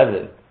treasure in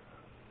heaven.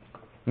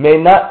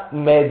 May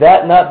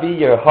that not be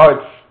your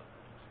hearts,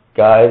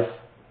 guys.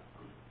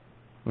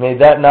 May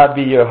that not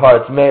be your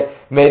hearts.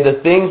 May the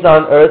things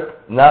on earth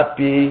not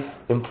be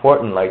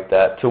important like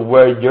that, to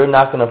where you're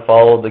not going to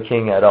follow the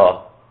King at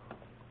all.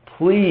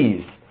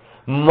 Please.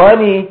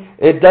 Money,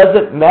 it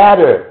doesn't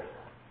matter.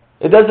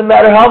 It doesn't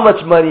matter how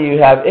much money you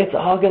have. It's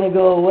all going to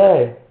go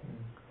away.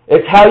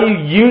 It's how you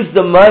use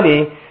the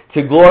money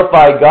to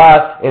glorify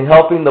God in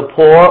helping the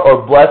poor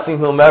or blessing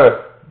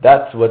whomever.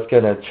 That's what's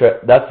going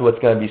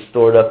to be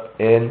stored up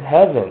in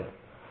heaven.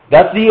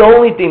 That's the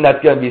only thing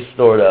that's going to be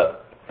stored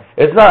up.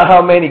 It's not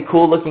how many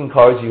cool-looking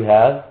cars you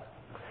have.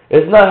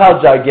 It's not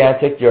how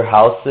gigantic your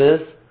house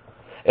is.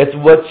 It's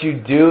what you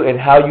do and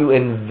how you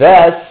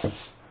invest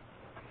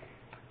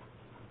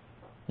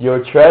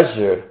your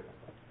treasure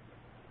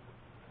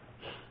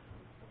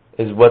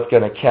is what's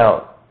going to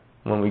count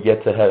when we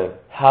get to heaven.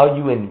 How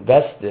you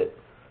invest it.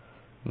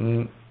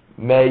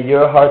 May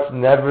your hearts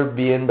never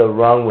be in the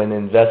wrong when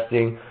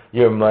investing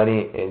your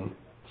money in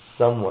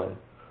someone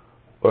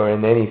or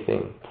in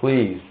anything.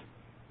 Please.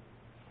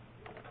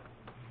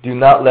 Do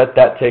not let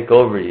that take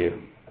over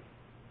you.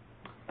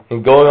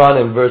 And going on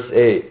in verse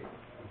 8.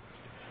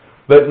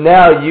 But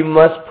now you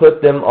must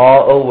put them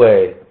all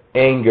away.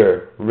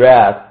 Anger,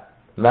 wrath,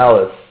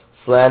 malice,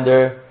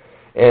 slander,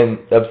 and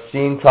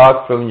obscene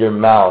talk from your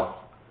mouth.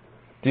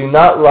 Do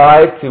not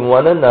lie to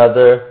one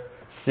another,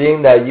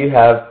 seeing that you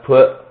have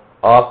put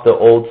off the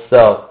old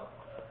self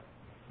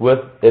with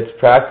its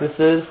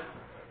practices,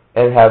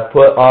 and have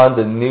put on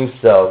the new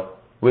self,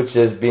 which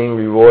is being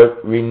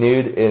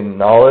renewed in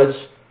knowledge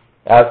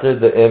after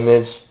the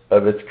image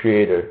of its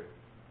creator.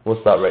 We'll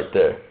stop right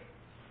there.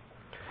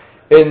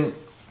 In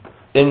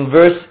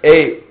verse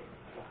 8,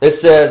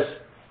 it says,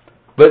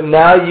 but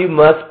now you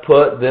must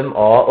put them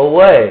all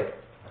away.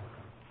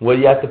 What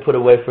do you have to put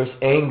away first?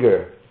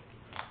 Anger.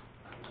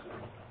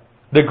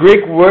 The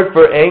Greek word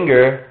for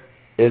anger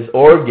is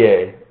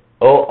orge,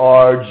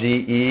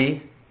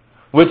 O-R-G-E,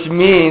 which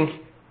means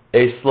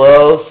a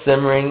slow,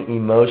 simmering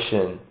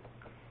emotion.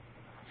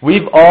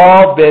 We've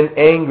all been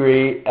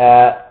angry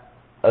at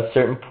a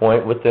certain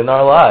point within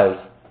our lives.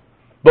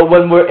 But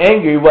when we're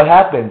angry, what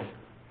happens?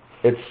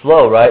 It's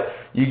slow, right?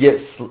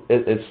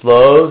 It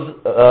slows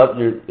up,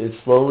 it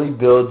slowly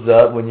builds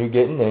up when you're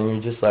getting angry.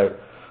 You're just like,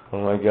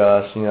 oh my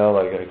gosh,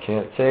 I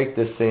can't take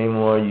this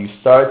anymore. You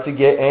start to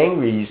get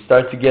angry. You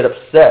start to get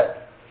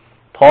upset.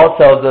 Paul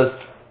tells us,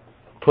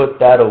 put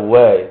that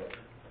away.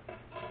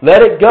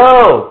 Let it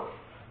go.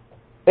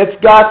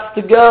 It's got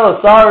to go.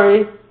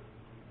 Sorry.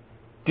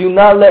 Do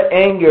not let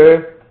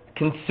anger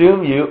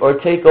consume you or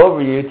take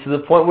over you to the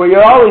point where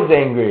you're always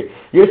angry.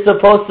 You're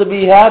supposed to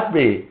be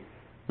happy.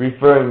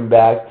 Referring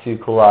back to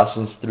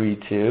Colossians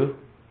 3:2.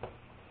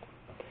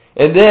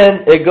 And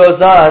then it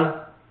goes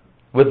on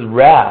with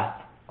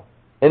wrath.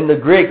 In the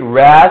Greek,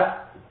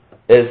 wrath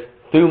is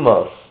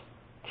thumos,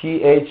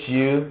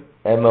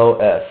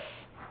 Thumos,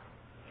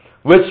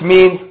 which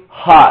means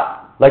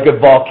hot, like a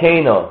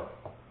volcano,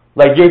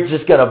 like you're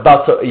just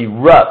about to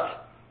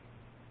erupt.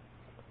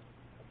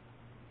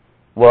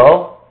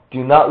 Well,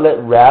 do not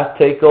let wrath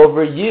take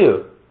over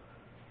you.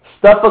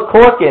 Stuff a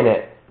cork in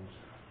it.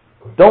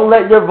 Don't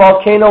let your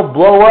volcano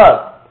blow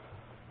up.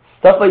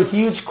 Stuff a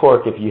huge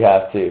cork if you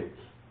have to.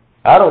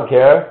 I don't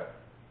care.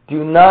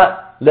 Do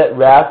not let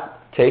wrath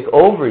take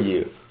over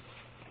you.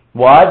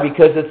 Why?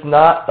 Because it's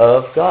not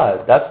of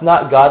God. That's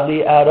not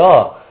godly at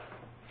all.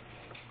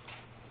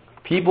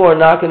 People are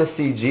not going to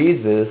see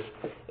Jesus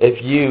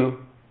if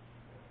you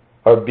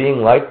are being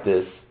like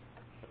this.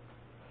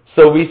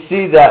 So we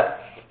see that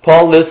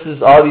Paul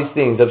lists all these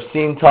things,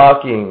 obscene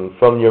talking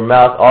from your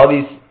mouth, all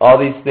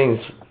these things.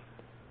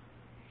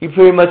 He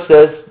pretty much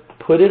says,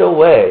 put it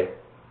away.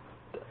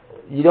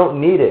 You don't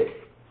need it.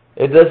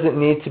 It doesn't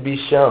need to be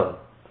shown.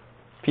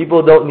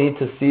 People don't need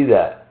to see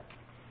that.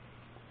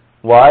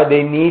 Why?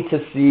 They need to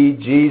see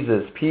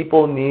Jesus.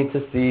 People need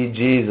to see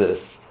Jesus.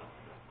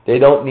 They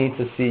don't need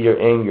to see your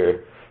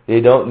anger.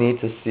 They don't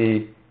need to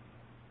see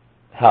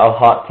how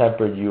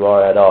hot-tempered you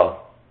are at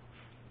all.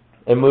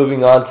 And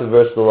moving on to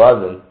verse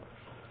 11.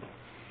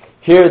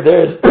 Here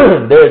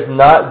there's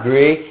not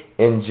Greek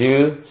and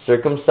Jew,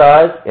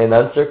 circumcised and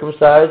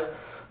uncircumcised,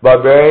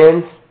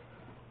 barbarians,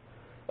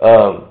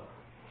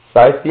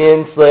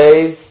 Scythian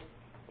slaves,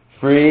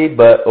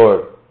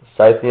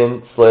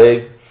 Scythian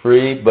slave,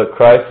 free, but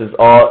Christ is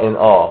all in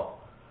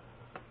all.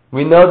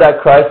 We know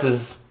that Christ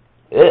is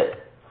it.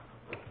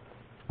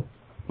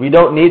 We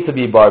don't need to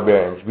be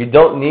barbarians. We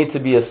don't need to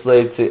be a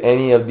slave to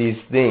any of these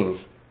things.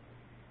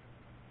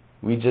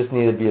 We just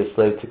need to be a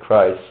slave to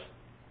Christ.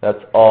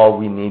 That's all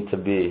we need to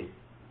be.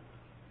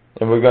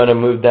 And we're going to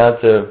move down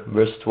to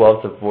verse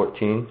 12 to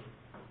 14.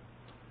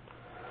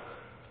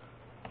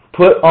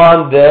 Put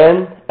on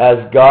then,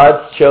 as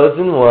God's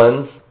chosen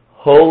ones,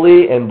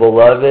 holy and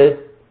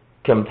beloved,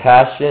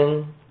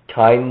 compassion,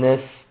 kindness,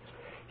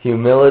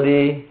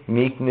 humility,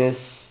 meekness,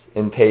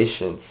 and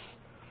patience,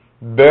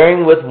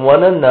 bearing with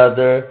one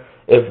another.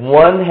 If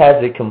one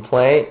has a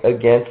complaint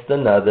against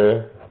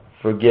another,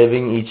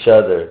 forgiving each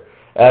other.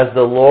 As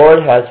the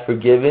Lord has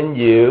forgiven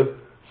you,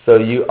 so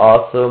you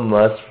also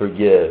must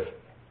forgive.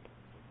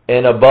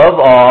 And above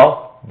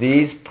all,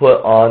 these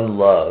put on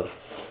love,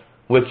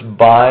 which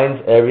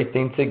binds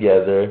everything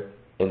together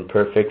in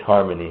perfect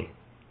harmony.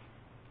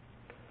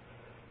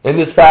 In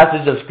this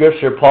passage of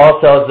Scripture,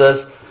 Paul tells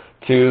us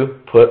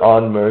to put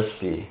on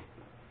mercy,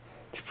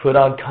 to put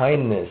on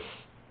kindness,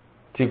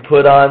 to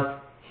put on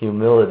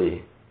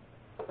humility.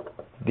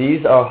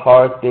 These are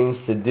hard things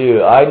to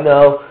do. I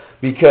know,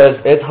 because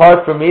it's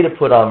hard for me to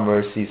put on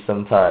mercy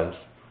sometimes.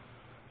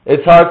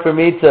 It's hard for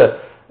me to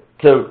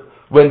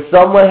when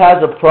someone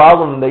has a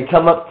problem and they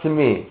come up to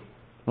me,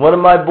 one of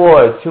my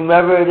boys,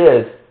 whomever it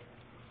is,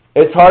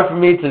 it's hard for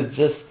me to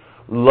just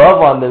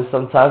love on them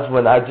sometimes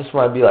when I just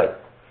want to be like,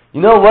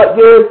 you know what,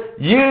 dude?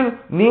 You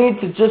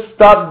need to just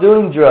stop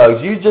doing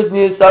drugs. You just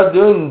need to stop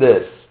doing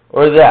this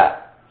or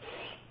that.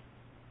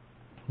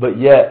 But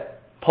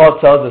yet, Paul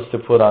tells us to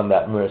put on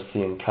that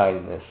mercy and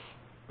kindness.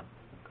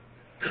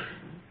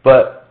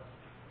 But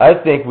I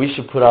think we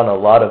should put on a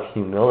lot of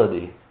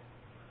humility.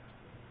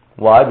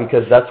 Why?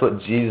 Because that's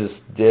what Jesus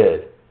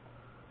did.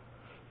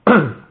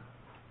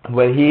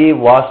 When he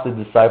washed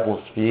the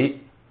disciples'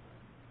 feet,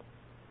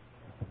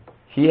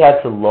 he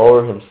had to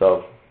lower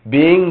himself.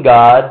 Being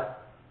God,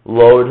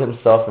 lowered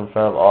himself in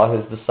front of all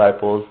his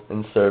disciples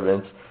and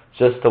servants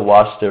just to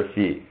wash their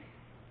feet.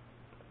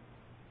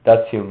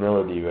 That's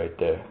humility right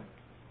there.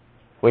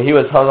 When he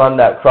was hung on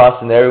that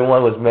cross and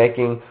everyone was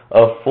making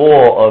a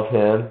fool of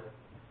him,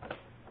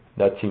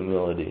 that's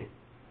humility.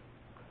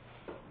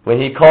 When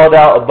he called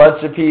out a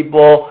bunch of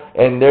people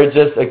and they're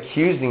just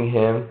accusing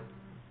him,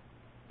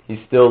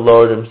 he still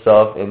lowered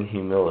himself in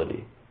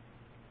humility.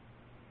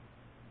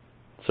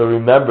 So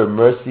remember,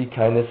 mercy,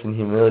 kindness, and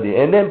humility.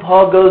 And then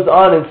Paul goes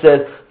on and says,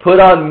 put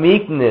on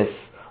meekness,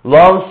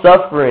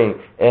 long-suffering,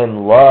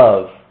 and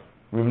love.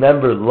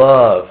 Remember,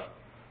 love.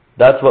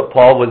 That's what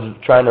Paul was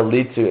trying to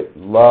lead to.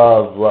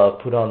 Love, love.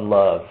 Put on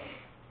love.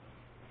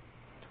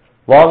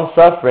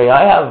 Long-suffering.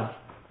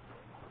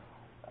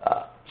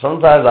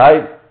 Sometimes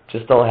I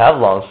just don't have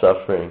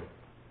long-suffering.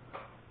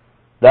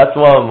 That's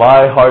one of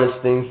my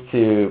hardest things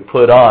to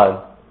put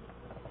on.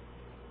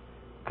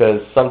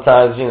 Because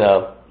sometimes,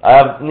 I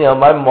have,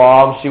 my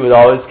mom, she would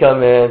always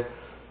come in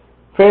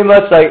pretty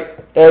much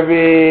like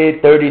every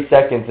 30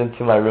 seconds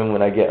into my room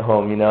when I get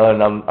home, and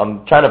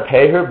I'm trying to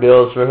pay her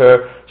bills for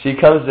her. She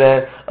comes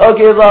in,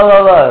 okay, blah,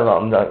 blah, blah, and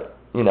I'm not,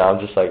 I'm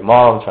just like,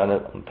 Mom,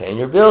 I'm paying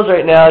your bills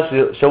right now.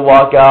 She'll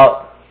walk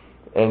out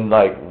and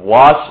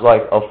wash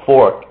a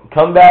fork,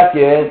 come back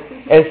in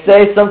and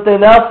say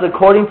something else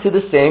according to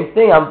the same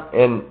thing.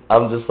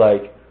 I'm just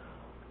like,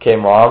 okay,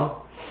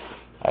 Mom,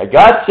 I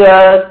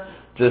gotcha.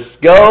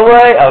 Just go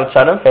away. I'm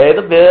trying to pay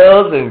the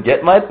bills and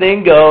get my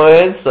thing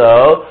going,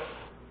 so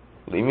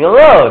leave me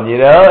alone,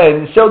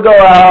 And she'll go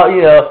out,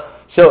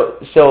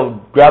 she'll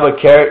grab a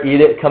carrot,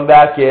 eat it, come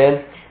back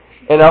in,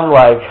 and I'm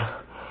like,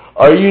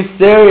 are you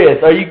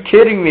serious? Are you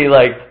kidding me?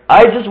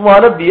 I just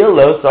want to be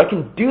alone so I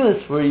can do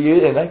this for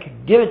you, and I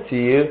can give it to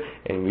you,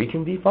 and we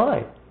can be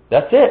fine.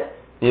 That's it,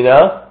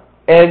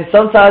 And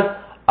sometimes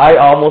I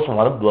almost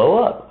want to blow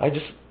up.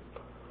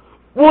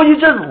 Will you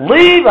just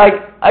leave?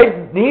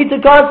 I need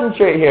to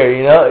concentrate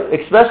here,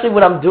 Especially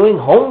when I'm doing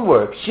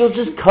homework. She'll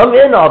just come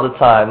in all the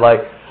time.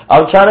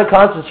 I'm trying to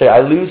concentrate. I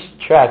lose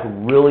track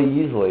really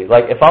easily.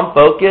 If I'm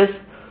focused,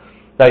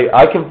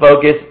 I can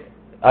focus,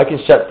 I can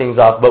shut things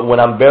off. But when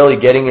I'm barely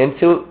getting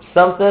into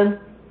something,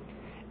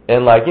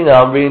 and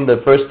I'm reading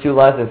the first 2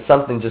 lines and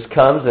something just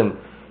comes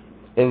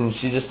and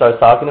she just starts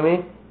talking to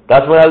me,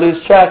 that's when I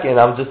lose track and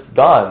I'm just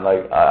gone.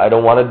 I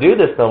don't want to do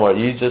this no more.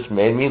 You just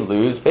made me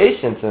lose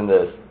patience in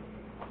this.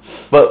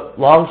 But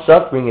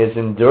long-suffering is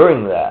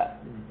enduring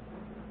that.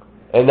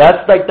 And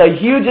that's the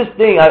hugest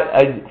thing.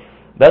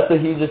 That's the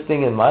hugest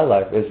thing in my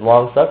life is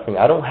long-suffering.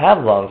 I don't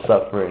have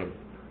long-suffering.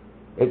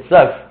 It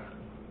sucks.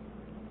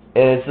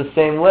 And it's the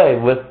same way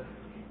with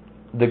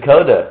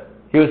Dakota.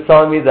 He was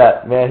telling me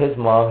that, man, his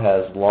mom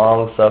has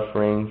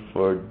long-suffering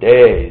for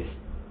days.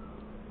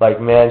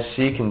 Man,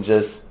 she can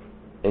just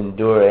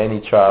endure any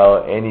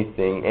trial,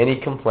 anything, any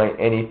complaint,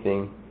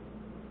 anything,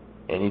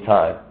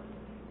 anytime.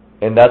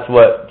 And that's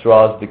what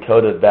draws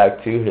Dakota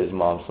back to his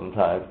mom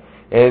sometimes.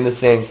 And in the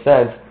same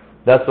sense,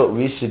 that's what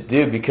we should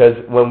do, because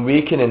when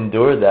we can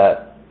endure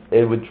that,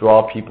 it would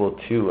draw people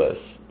to us.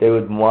 They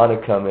would want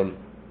to come and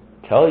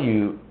tell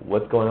you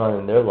what's going on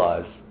in their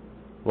lives.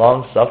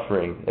 Long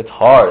suffering. It's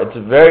hard. It's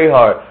very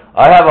hard.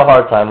 I have a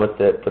hard time with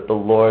it, but the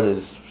Lord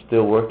is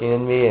still working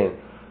in me, and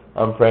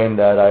I'm praying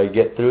that I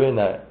get through and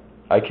that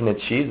I can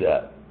achieve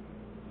that.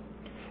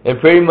 And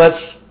pretty much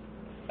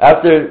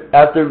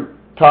after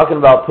talking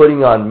about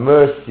putting on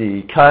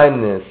mercy,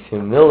 kindness,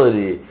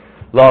 humility,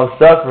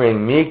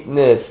 long-suffering,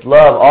 meekness,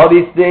 love, all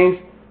these things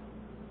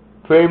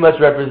pretty much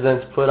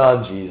represents put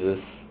on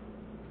Jesus.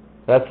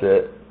 That's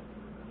it.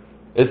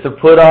 It's to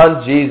put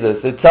on Jesus.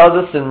 It tells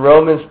us in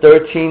Romans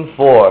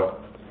 13:4,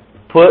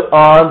 put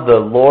on the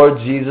Lord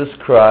Jesus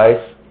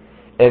Christ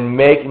and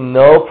make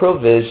no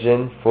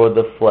provision for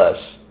the flesh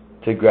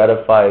to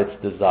gratify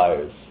its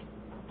desires.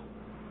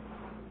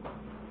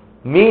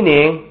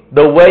 Meaning,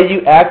 the way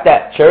you act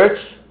at church,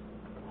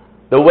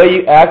 the way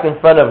you act in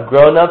front of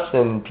grown-ups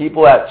and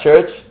people at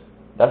church,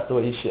 that's the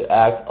way you should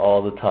act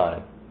all the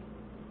time.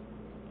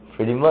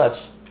 Pretty much.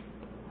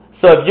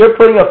 So if you're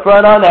putting a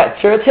front on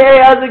at church, hey,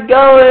 how's it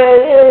going?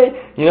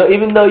 Hey. You know,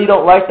 even though you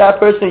don't like that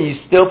person, you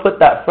still put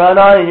that front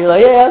on and you're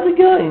like, hey, how's it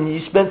going? And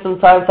you spend some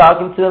time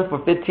talking to them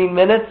for 15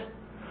 minutes.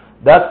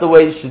 That's the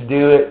way you should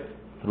do it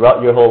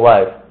throughout your whole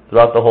life,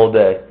 throughout the whole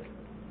day.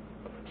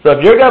 So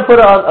if you're going to put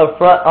on a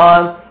front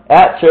on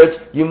at church,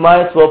 you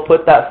might as well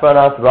put that front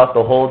on throughout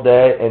the whole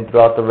day and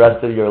throughout the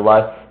rest of your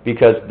life,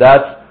 because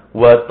that's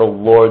what the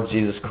Lord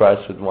Jesus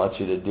Christ would want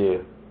you to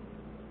do.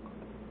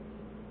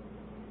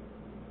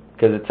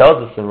 Because it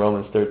tells us in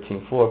Romans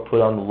 13:4,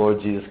 put on the Lord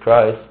Jesus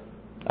Christ.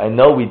 I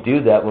know we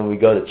do that when we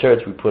go to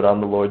church. We put on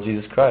the Lord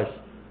Jesus Christ.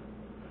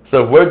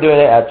 So if we're doing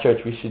it at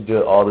church, we should do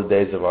it all the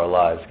days of our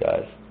lives,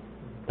 guys.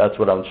 That's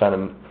what I'm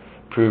trying to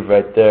prove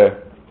right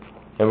there.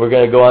 And we're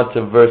going to go on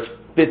to verse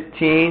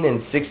 15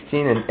 and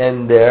 16 and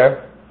end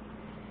there.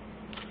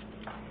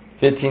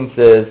 15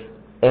 says,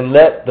 and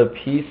let the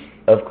peace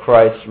of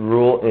Christ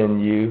rule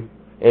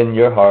in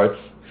your hearts,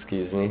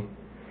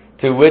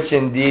 to which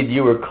indeed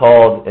you were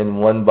called in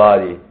one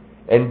body.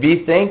 And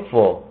be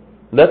thankful.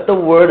 Let the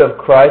word of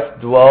Christ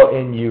dwell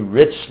in you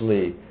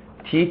richly,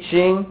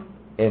 teaching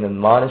and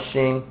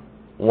admonishing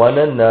one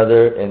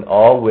another in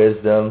all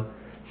wisdom,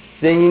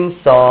 singing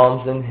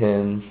psalms and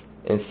hymns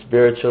and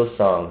spiritual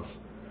songs,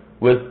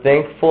 with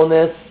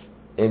thankfulness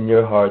in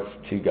your hearts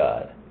to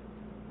God.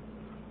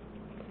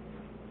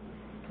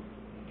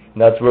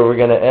 And that's where we're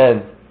going to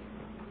end.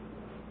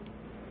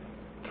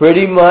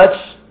 Pretty much,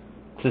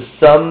 to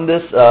sum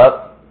this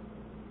up,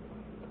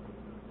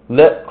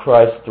 let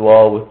Christ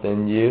dwell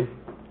within you.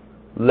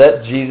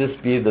 Let Jesus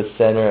be the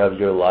center of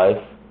your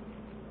life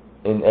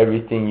in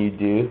everything you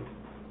do.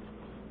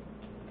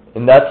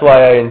 And that's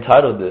why I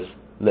entitled this,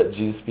 Let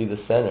Jesus be the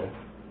center.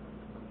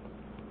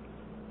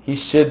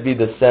 He should be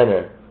the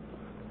center.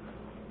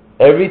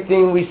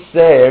 Everything we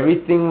say,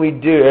 everything we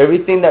do,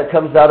 everything that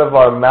comes out of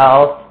our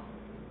mouth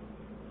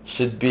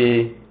should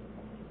be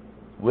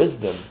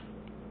wisdom,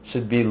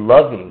 should be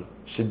loving,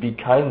 should be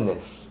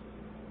kindness,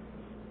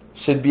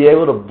 should be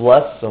able to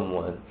bless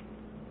someone.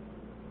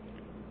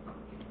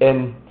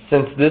 And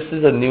since this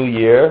is a new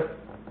year,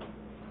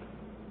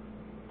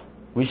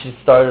 we should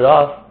start it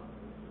off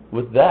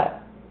with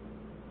that,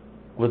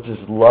 with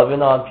just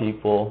loving on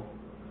people,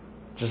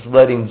 just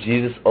letting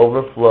Jesus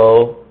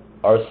overflow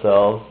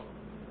ourselves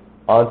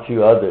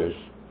onto others.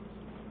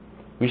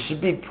 We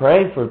should be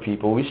praying for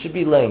people. We should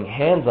be laying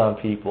hands on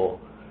people.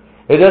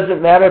 It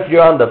doesn't matter if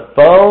you're on the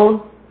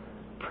phone,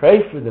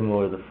 pray for them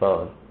over the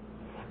phone.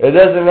 It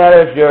doesn't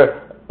matter if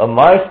you're a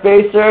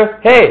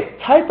MySpacer, hey,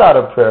 type out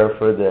a prayer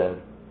for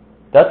them.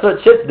 That's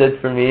what Chip did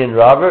for me and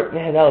Robert.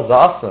 Man, that was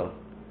awesome.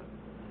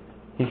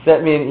 He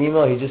sent me an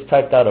email. He just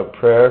typed out a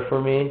prayer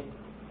for me,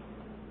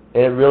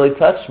 and it really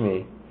touched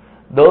me.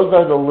 Those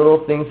are the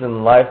little things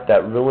in life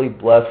that really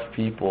bless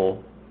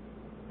people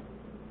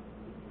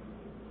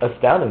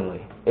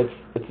astoundingly.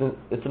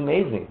 It's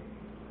amazing.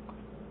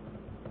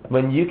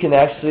 When you can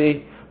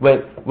actually,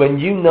 when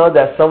you know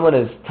that someone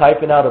is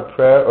typing out a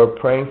prayer or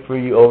praying for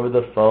you over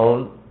the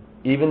phone,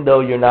 even though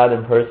you're not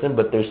in person,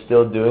 but they're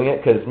still doing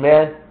it, because,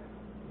 man,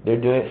 they're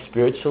doing it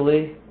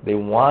spiritually. They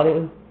want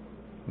it.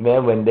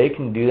 Man, when they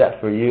can do that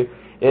for you,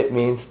 it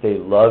means they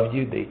love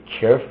you, they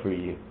care for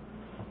you.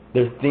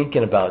 They're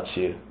thinking about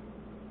you.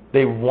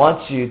 They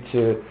want you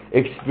to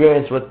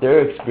experience what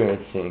they're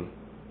experiencing.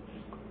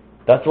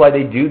 That's why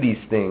they do these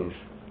things.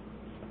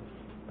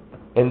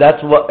 And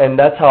that's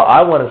how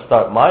I want to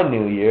start my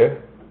new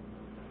year.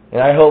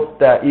 And I hope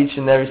that each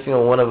and every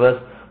single one of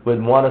us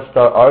would want to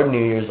start our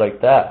New Year's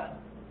like that.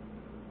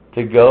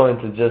 To go and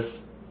to just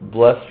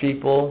bless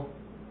people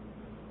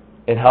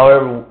in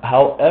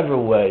however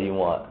way you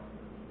want.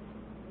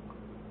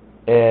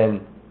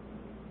 And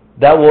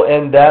that will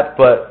end that,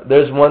 but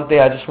there's one thing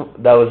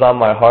that was on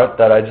my heart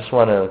that I just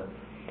want to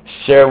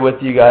share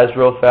with you guys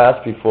real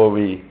fast before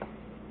we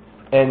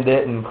end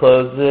it and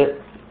close it.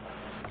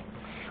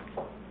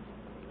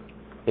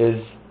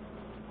 Is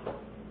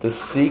the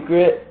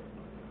secret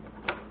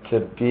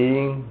to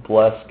being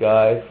blessed,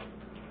 guys.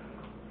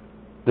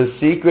 The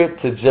secret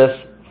to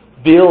just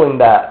feeling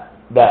that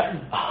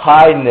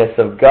highness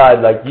of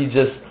God, like you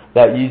just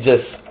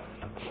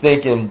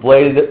thinking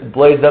blaze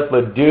up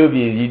a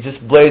doobie, you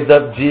just blaze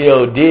up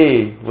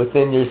God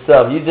within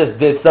yourself. You just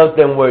did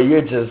something where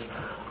you're just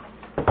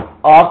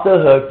off the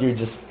hook. You're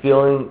just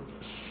feeling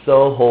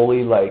so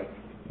holy, like,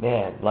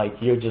 man, like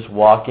you're just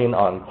walking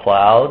on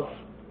clouds.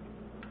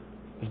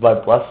 Is by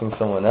blessing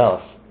someone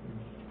else.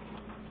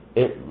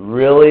 It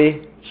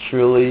really,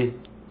 truly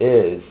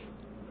is.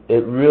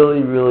 It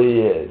really, really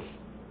is.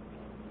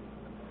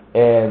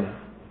 And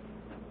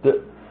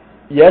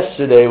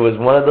yesterday was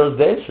one of those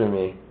days for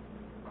me,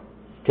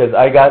 because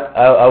I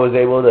was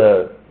able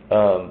to,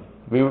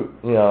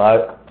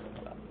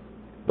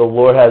 the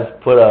Lord has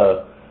put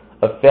a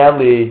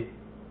family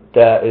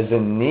that is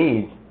in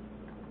need,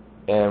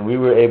 and we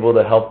were able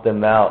to help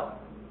them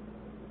out.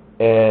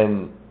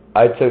 And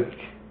I took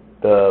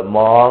the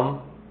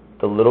mom,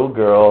 the little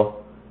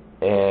girl,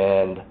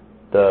 and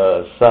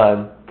the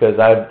son, because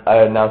I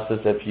announced this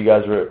if you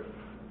guys were,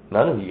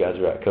 none of you guys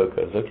were at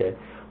Coco's, okay.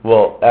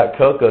 Well, at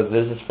Coco's,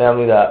 there's this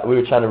family that we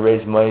were trying to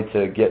raise money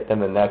to get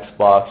them an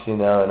Xbox,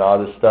 and all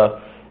this stuff.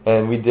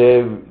 And we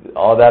did,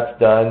 all that's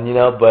done,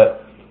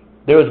 but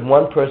there was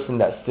one person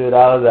that stood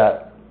out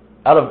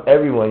of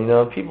everyone,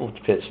 people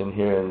pitch in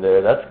here and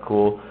there, that's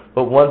cool.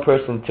 But one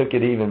person took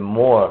it even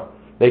more.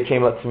 They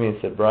came up to me and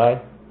said, Brian,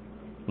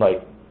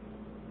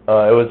 it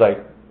was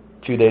like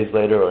 2 days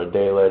later or a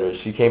day later,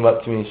 she came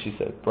up to me and she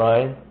said,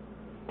 Brian,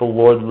 the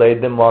Lord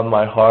laid them on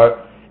my heart,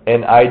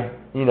 and I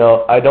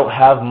don't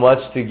have much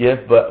to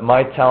give, but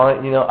my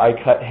talent, I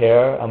cut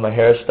hair, I'm a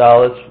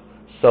hairstylist,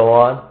 so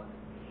on,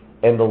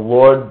 and the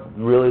Lord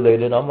really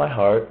laid it on my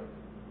heart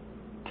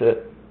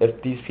to,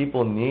 if these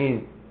people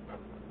need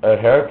a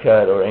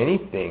haircut or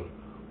anything,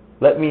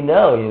 let me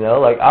know,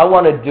 I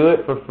want to do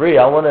it for free.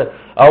 I want to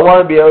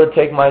be able to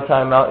take my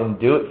time out and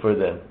do it for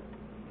them.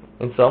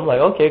 And so I'm like,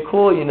 okay,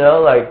 cool,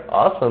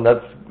 awesome,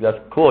 that's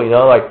cool, I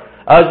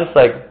was just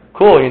like,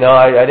 cool,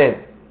 I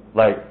didn't,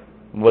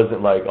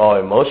 wasn't all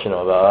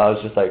emotional about it. I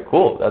was just like,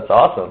 cool, that's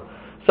awesome.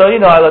 So,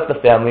 I let the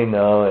family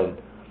know, and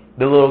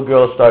the little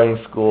girl's starting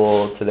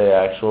school today,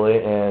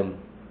 actually, and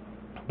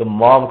the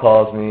mom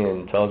calls me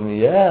and tells me,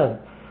 yeah,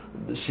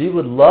 she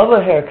would love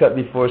a haircut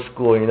before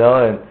school,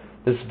 and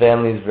this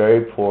family is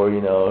very poor,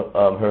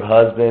 her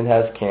husband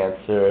has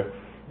cancer,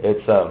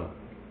 it's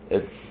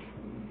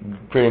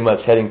pretty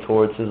much heading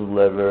towards his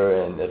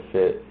liver, and if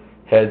it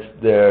heads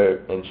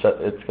there and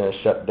it's going to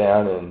shut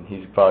down, and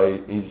he's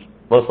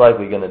most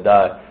likely going to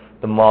die.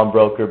 The mom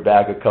broke her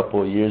back a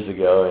couple of years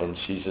ago, and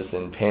she's just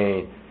in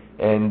pain,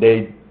 and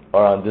they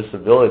are on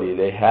disability.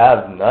 They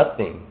have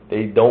nothing.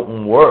 They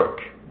don't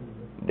work.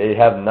 They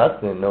have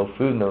nothing, no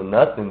food, no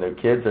nothing. Their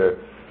kids are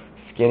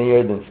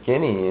skinnier than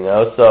skinny,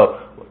 so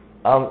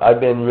I've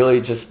been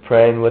really just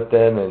praying with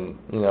them, and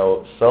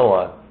so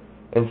on.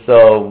 And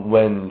so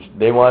when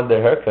they wanted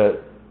their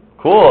haircut,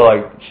 cool,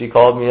 she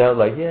called me up,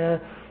 yeah,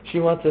 she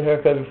wants a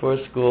haircut before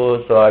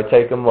school, so I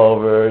take them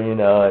over,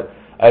 and I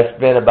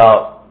spent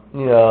about,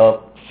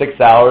 6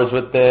 hours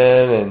with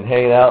them and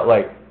hanging out.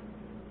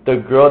 The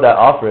girl that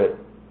offered it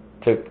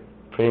took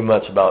pretty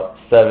much about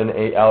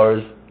 7-8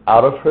 hours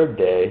out of her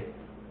day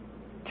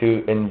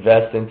to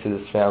invest into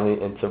this family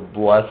and to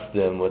bless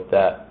them with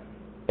that.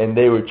 And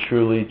they were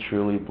truly,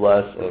 truly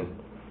blessed, and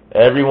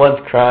everyone's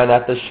crying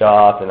at the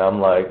shop, and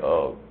I'm like,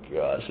 oh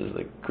gosh, this is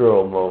a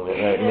girl moment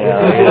right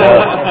now,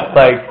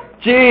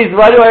 geez,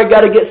 why do I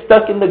gotta get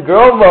stuck in the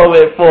girl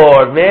moment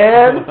for,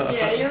 man?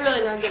 Yeah, you're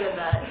really not good at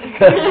that.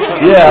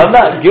 Yeah, I'm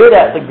not good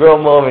at the girl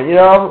moment,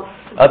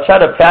 I'll try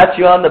to pat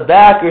you on the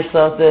back or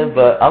something,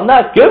 but I'm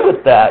not good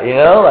with that,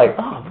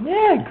 oh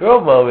man, girl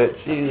moment,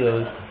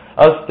 Jesus.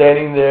 I was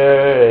standing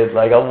there, and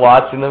I'm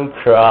watching them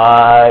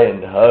cry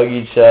and hug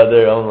each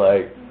other, I'm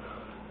like,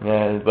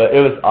 man, but it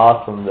was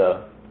awesome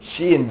though.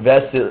 She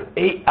invested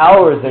 8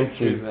 hours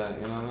into that,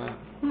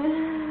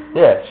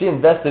 Yeah, she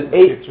invested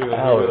 8 true,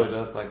 hours. He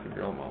really does like the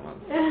girl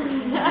moments.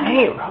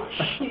 Damn.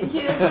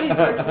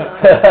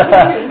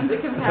 The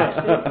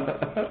compassion.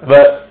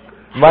 But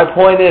my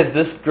point is,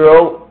 this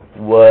girl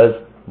was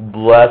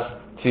blessed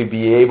to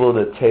be able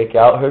to take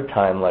out her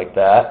time like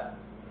that,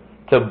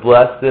 to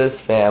bless this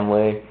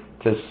family,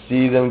 to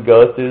see them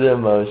go through the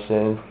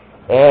emotions,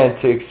 and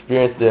to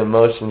experience the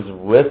emotions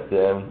with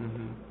them.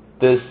 Mm-hmm.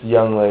 This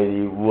young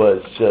lady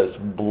was just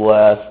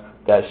blessed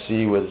that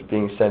she was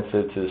being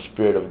sensitive to the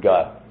Spirit of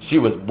God. She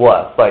was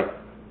blessed.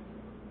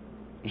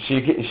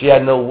 She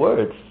had no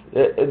words.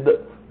 The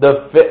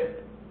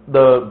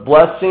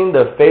blessing,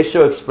 the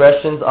facial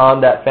expressions on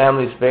that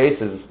family's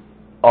face is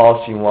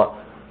all she wants.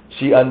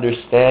 She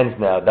understands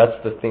now. That's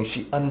the thing.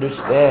 She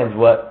understands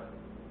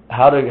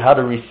how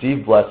to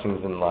receive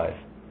blessings in life.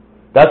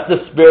 That's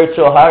the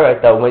spiritual high right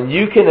there. When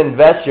you can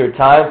invest your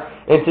time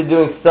into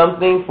doing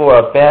something for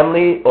a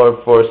family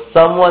or for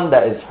someone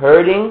that is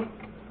hurting,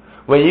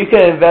 when you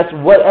can invest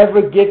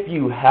whatever gift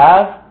you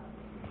have,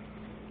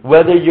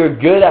 whether you're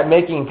good at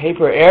making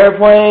paper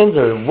airplanes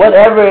or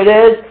whatever it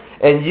is,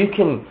 and you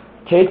can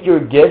take your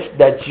gifts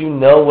that you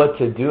know what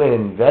to do and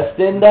invest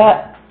in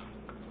that,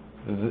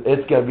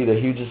 it's going to be the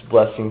hugest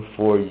blessing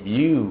for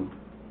you.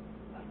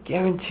 I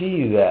guarantee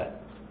you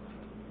that.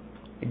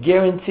 I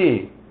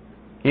guarantee.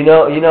 We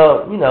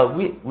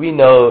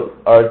know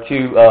our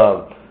two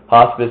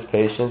hospice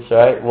patients,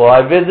 right? Well,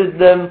 I visited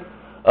them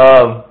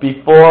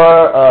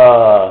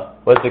before,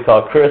 what's it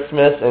called,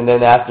 Christmas, and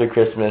then after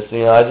Christmas,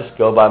 I just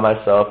go by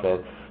myself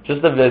and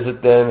just to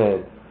visit them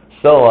and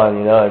so on,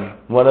 and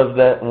one of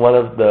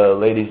the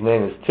ladies'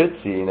 name is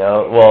Tootsie,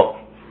 well,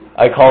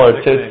 I call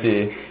her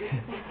Tootsie.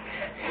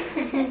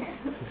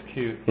 She's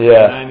cute.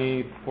 Yeah.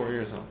 94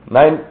 years old.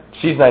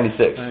 She's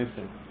 96.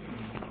 96.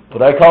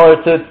 But I call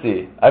her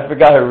Tootsie. I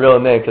forgot her real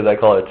name because I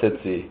call her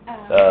Tootsie.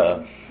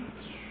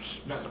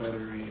 Not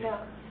Federer. No.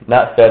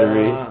 Not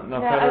Federer. No, I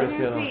was Federer's going the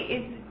to other one. say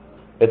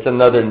It's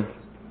another.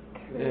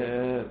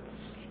 It's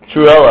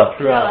Truella.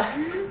 Truella.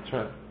 That's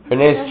right. Her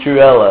name's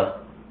Truella.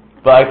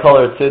 But I call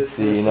her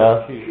Tootsie,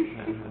 So cute.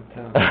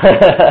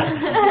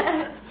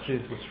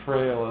 She's as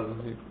frail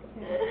as you.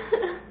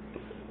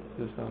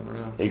 Just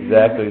unreal.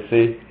 Exactly,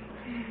 see?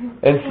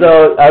 And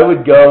so I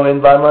would go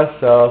in by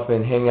myself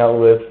and hang out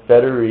with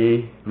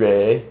Federer,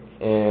 Ray,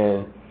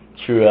 and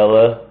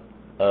Truella.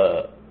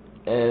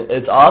 And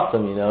it's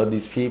awesome,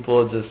 these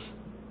people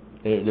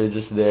they're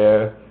just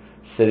there,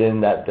 sitting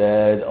in that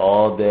bed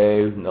all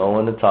day, no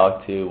one to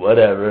talk to,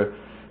 whatever.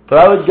 But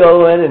I would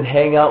go in and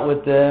hang out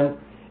with them,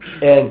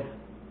 and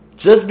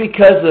just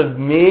because of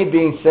me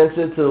being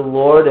sensitive to the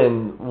Lord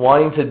and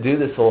wanting to do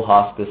this whole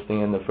hospice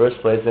thing in the first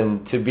place,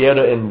 and to be able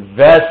to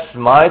invest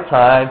my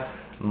time,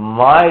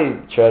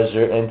 my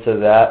treasure into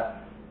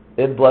that,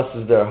 it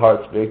blesses their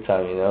hearts big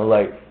time,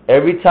 Like,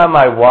 every time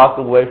I walk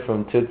away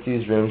from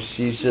Tootsie's room,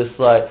 she's just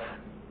like,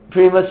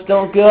 pretty much,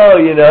 don't go,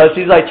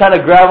 She's like trying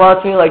to grab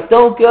onto me, like,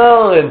 don't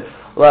go, and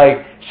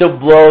like, she'll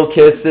blow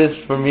kisses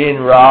for me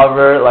and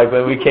Robert. Like,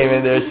 when we came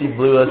in there, she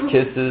blew us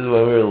kisses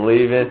when we were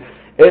leaving.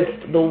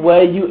 It's the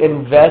way you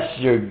invest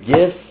your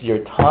gifts,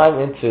 your time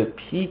into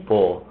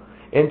people,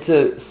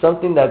 into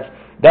something that's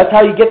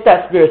how you get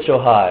that spiritual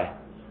high.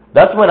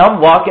 That's when I'm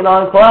walking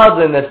on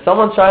clouds, and if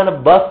someone's trying to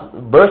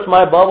burst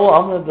my bubble,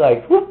 I'm going to be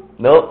like, whoop,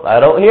 nope, I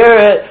don't hear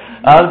it.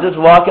 I'm just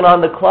walking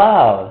on the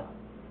cloud.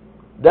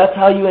 That's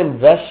how you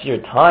invest your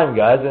time,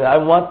 guys, and I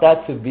want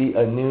that to be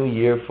a new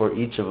year for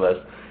each of us.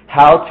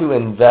 How to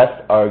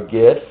invest our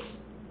gifts,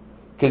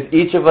 because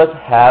each of us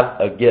have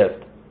a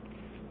gift.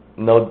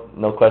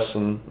 No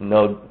question,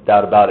 no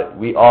doubt about it.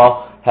 We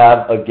all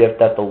have a gift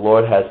that the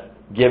Lord has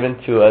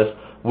given to us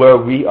where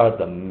we are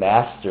the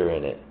master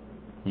in it.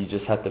 You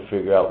just have to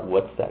figure out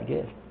what's that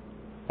gift.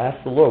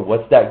 Ask the Lord,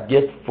 what's that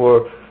gift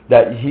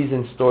that He's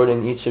installed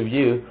in each of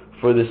you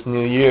for this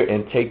new year,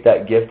 and take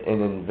that gift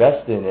and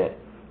invest in it.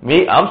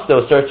 Me, I'm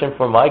still searching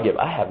for my gift.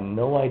 I have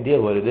no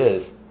idea what it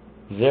is.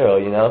 Zero,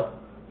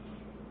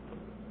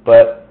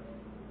 But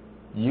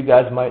you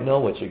guys might know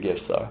what your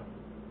gifts are.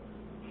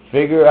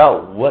 Figure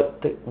out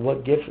what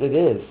gift it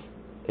is,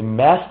 and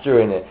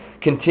master in it.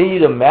 Continue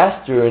to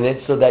master in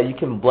it so that you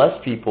can bless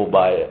people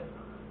by it.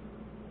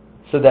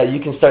 So that you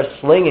can start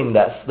slinging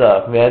that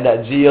stuff, man.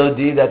 That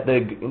G-O-D that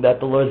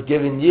the Lord's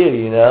given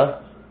you,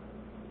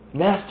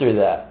 Master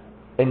that.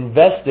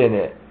 Invest in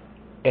it,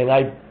 and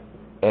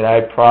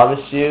I promise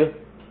you,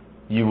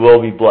 you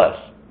will be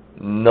blessed.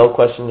 No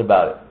questions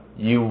about it.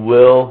 You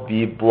will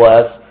be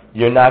blessed.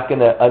 You're not going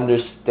to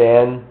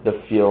understand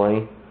the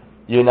feeling.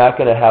 You're not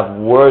going to have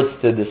words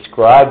to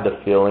describe the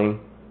feeling,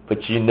 but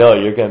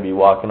you're going to be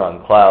walking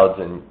on clouds,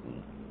 and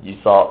you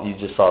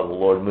just saw the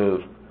Lord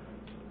move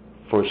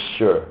for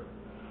sure.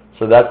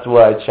 So that's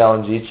what I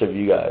challenge each of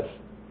you guys.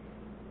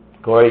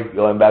 Corey,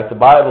 going back to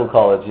Bible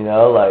college,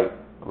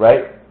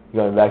 right?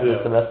 Going back this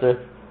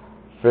semester,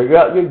 figure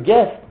out your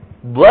gift.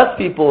 Bless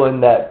people in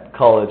that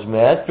college,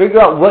 man.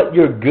 Figure out what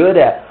you're good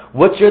at,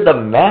 what you're the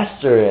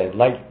master in.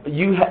 Like,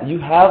 you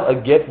have a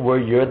gift where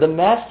you're the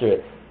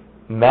master.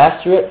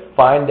 Master it,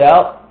 find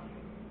out,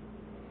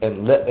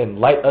 and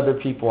light other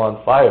people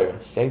on fire.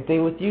 Same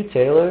thing with you,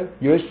 Taylor.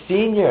 You're a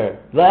senior.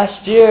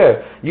 Last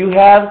year, you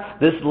have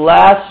this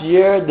last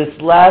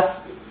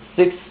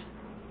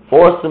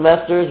 4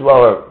 semesters,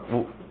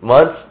 or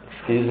months,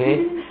 excuse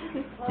me.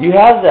 You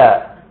have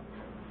that.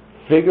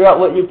 Figure out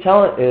what your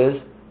talent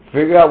is.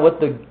 Figure out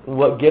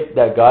what gift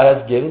that God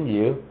has given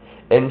you,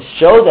 and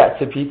show that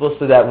to people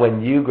so that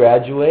when you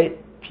graduate,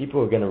 people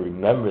are going to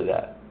remember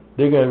that.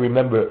 They're going to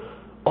remember,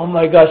 oh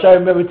my gosh, I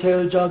remember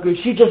Taylor Jonker.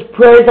 She just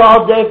prays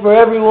all day for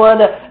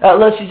everyone. At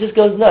lunch, she just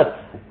goes nuts.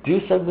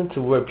 Do something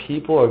to where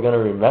people are going to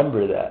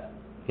remember that,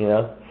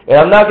 And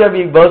I'm not going to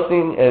be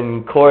boasting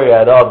in Corey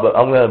at all, but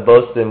I'm going to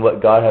boast in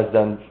what God has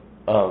done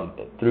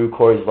through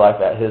Corey's life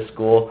at his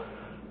school.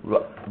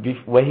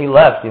 When he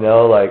left,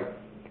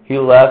 he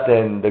left,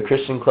 and the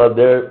Christian club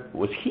there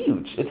was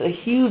huge. It's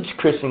a huge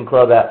Christian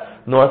club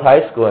at North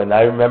High School, and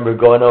I remember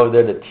going over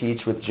there to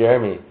teach with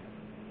Jeremy.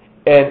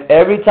 And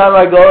every time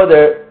I go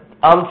there,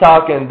 I'm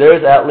talking,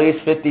 there's at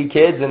least 50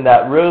 kids in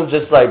that room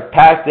just like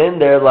packed in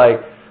there,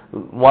 like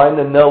wanting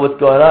to know what's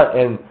going on.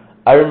 And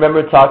I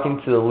remember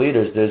talking to the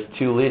leaders. There's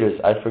 2 leaders.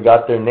 I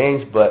forgot their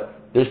names, but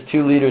there's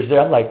 2 leaders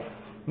there. I'm like,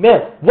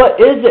 man, what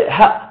is it?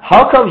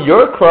 How come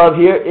your club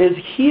here is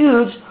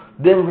huge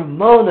than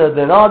Ramona,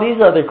 than all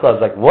these other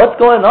clubs? Like, what's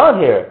going on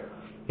here?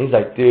 He's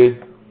like,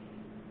 dude,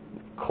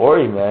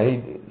 Corey,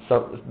 man,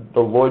 the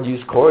Lord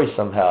used Corey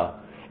somehow.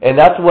 And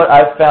that's what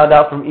I found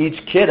out from each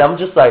kid. I'm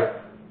just like,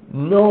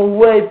 No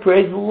way,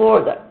 praise the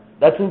Lord.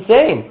 That's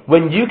insane.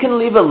 When you can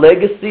leave a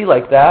legacy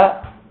like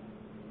that,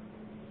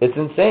 it's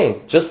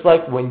insane. Just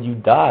like when you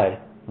die,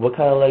 what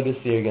kind of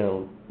legacy are you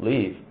going to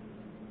leave?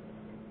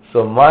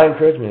 So my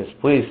encouragement is,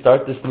 please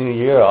start this new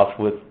year off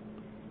with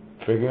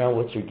figuring out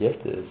what your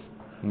gift is.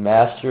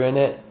 Mastering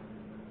it,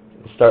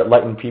 and start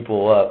lighting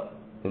people up,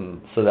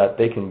 and so that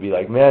they can be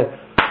like, man,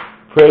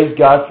 praise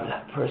God for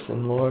that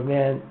person, Lord,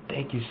 man,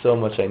 thank you so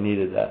much, I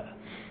needed that.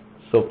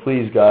 So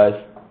please, guys,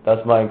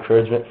 that's my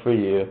encouragement for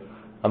you.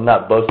 I'm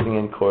not boasting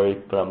in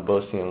Corey, but I'm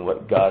boasting in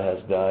what God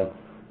has done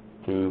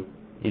through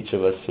each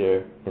of us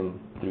here and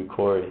through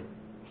Corey.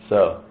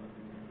 So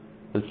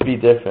let's be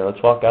different.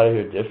 Let's walk out of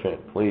here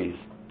different, please.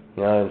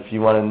 You know, if you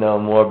want to know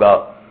more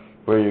about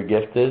where your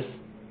gift is,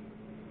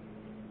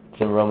 it's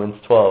in Romans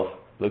 12.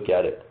 Look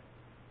at it.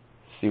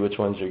 See which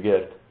one's your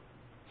gift.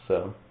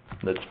 So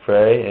let's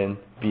pray and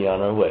be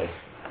on our way.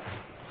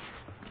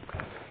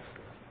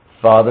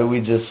 Father,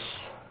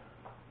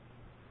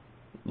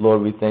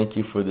 Lord, we thank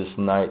you for this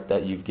night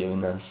that you've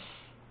given us.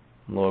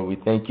 Lord, we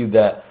thank you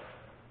that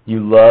you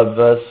love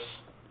us,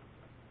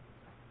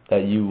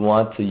 that you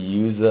want to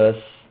use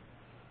us.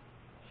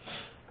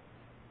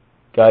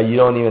 God, you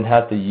don't even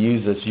have to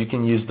use us. You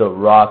can use the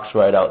rocks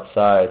right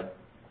outside,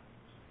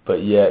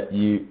 but yet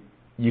you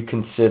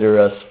consider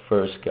us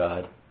first,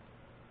 God.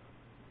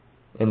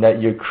 And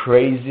that you're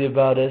crazy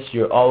about us.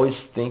 You're always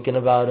thinking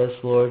about us,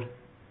 Lord.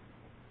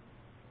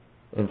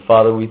 And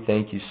Father, we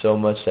thank you so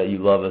much that you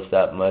love us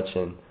that much.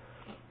 And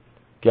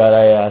God,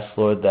 I ask,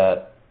 Lord,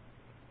 that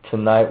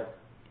tonight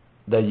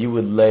that you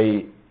would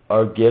lay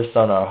our gifts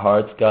on our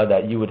hearts, God,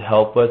 that you would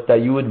help us,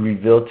 that you would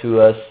reveal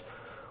to us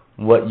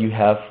what you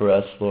have for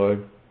us,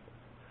 Lord.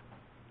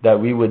 That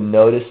we would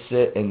notice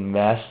it and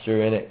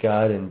master in it,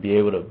 God, and be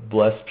able to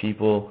bless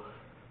people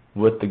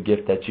with the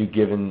gift that you've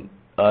given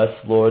us,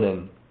 Lord,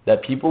 and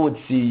that people would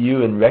see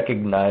you and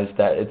recognize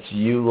that it's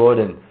you, Lord,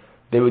 and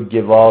they would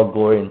give all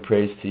glory and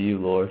praise to you,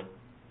 Lord.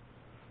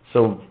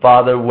 So,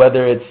 Father,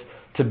 whether it's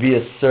to be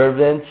a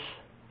servant,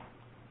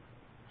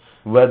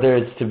 whether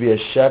it's to be a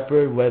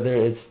shepherd, whether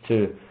it's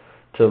to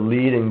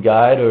lead and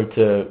guide or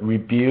to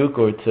rebuke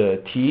or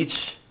to teach,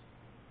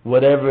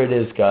 whatever it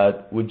is,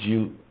 God, would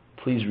you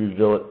please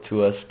reveal it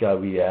to us,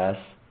 God, we ask.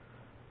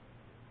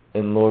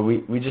 And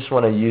Lord, we just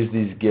want to use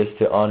these gifts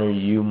to honor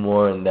you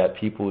more and that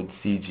people would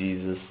see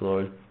Jesus,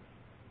 Lord.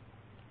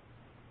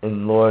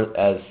 And Lord,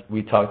 as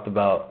we talked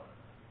about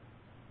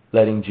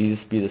letting Jesus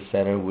be the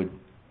center, would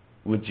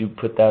you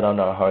put that on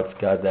our hearts,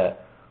 God,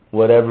 that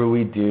whatever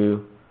we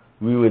do,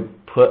 we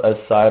would put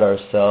aside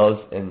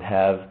ourselves and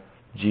have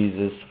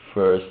Jesus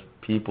first.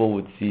 People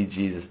would see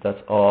Jesus.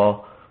 That's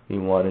all we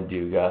want to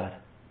do, God.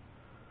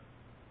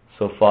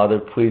 So, Father,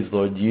 please,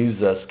 Lord,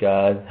 use us,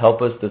 God.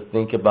 Help us to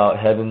think about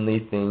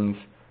heavenly things,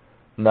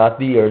 not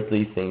the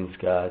earthly things,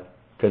 God,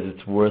 because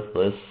it's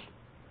worthless.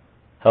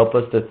 Help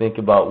us to think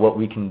about what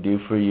we can do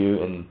for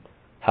you and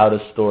how to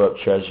store up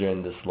treasure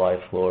in this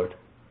life, Lord.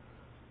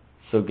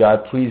 So,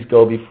 God, please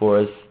go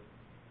before us.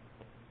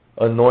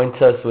 Anoint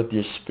us with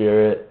your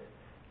Spirit.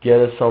 Get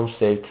us home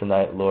safe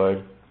tonight,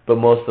 Lord. But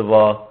most of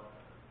all,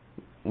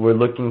 we're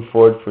looking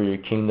forward for your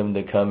kingdom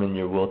to come and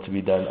your will to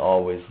be done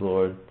always,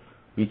 Lord.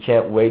 We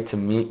can't wait to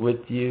meet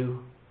with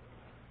you,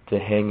 to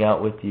hang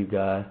out with you,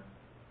 God,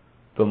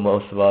 but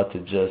most of all to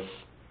just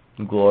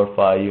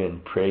glorify you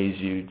and praise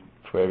you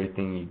for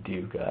everything you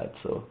do, God.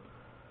 So,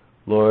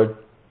 Lord,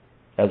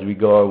 as we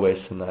go our ways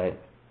tonight,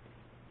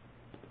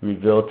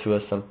 reveal to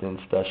us something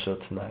special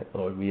tonight,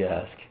 Lord, we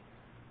ask.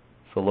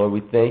 So, Lord,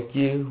 we thank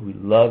you, we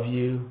love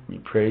you, we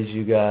praise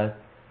you, God.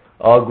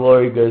 All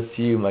glory goes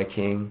to you, my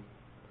King.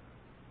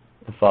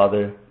 And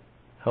Father,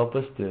 help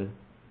us to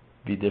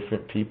be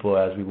different people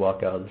as we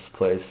walk out of this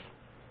place.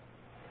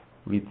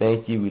 We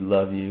thank you, we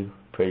love you.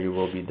 Pray your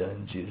will be done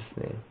in Jesus'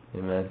 name.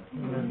 Amen.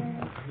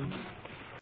 Amen.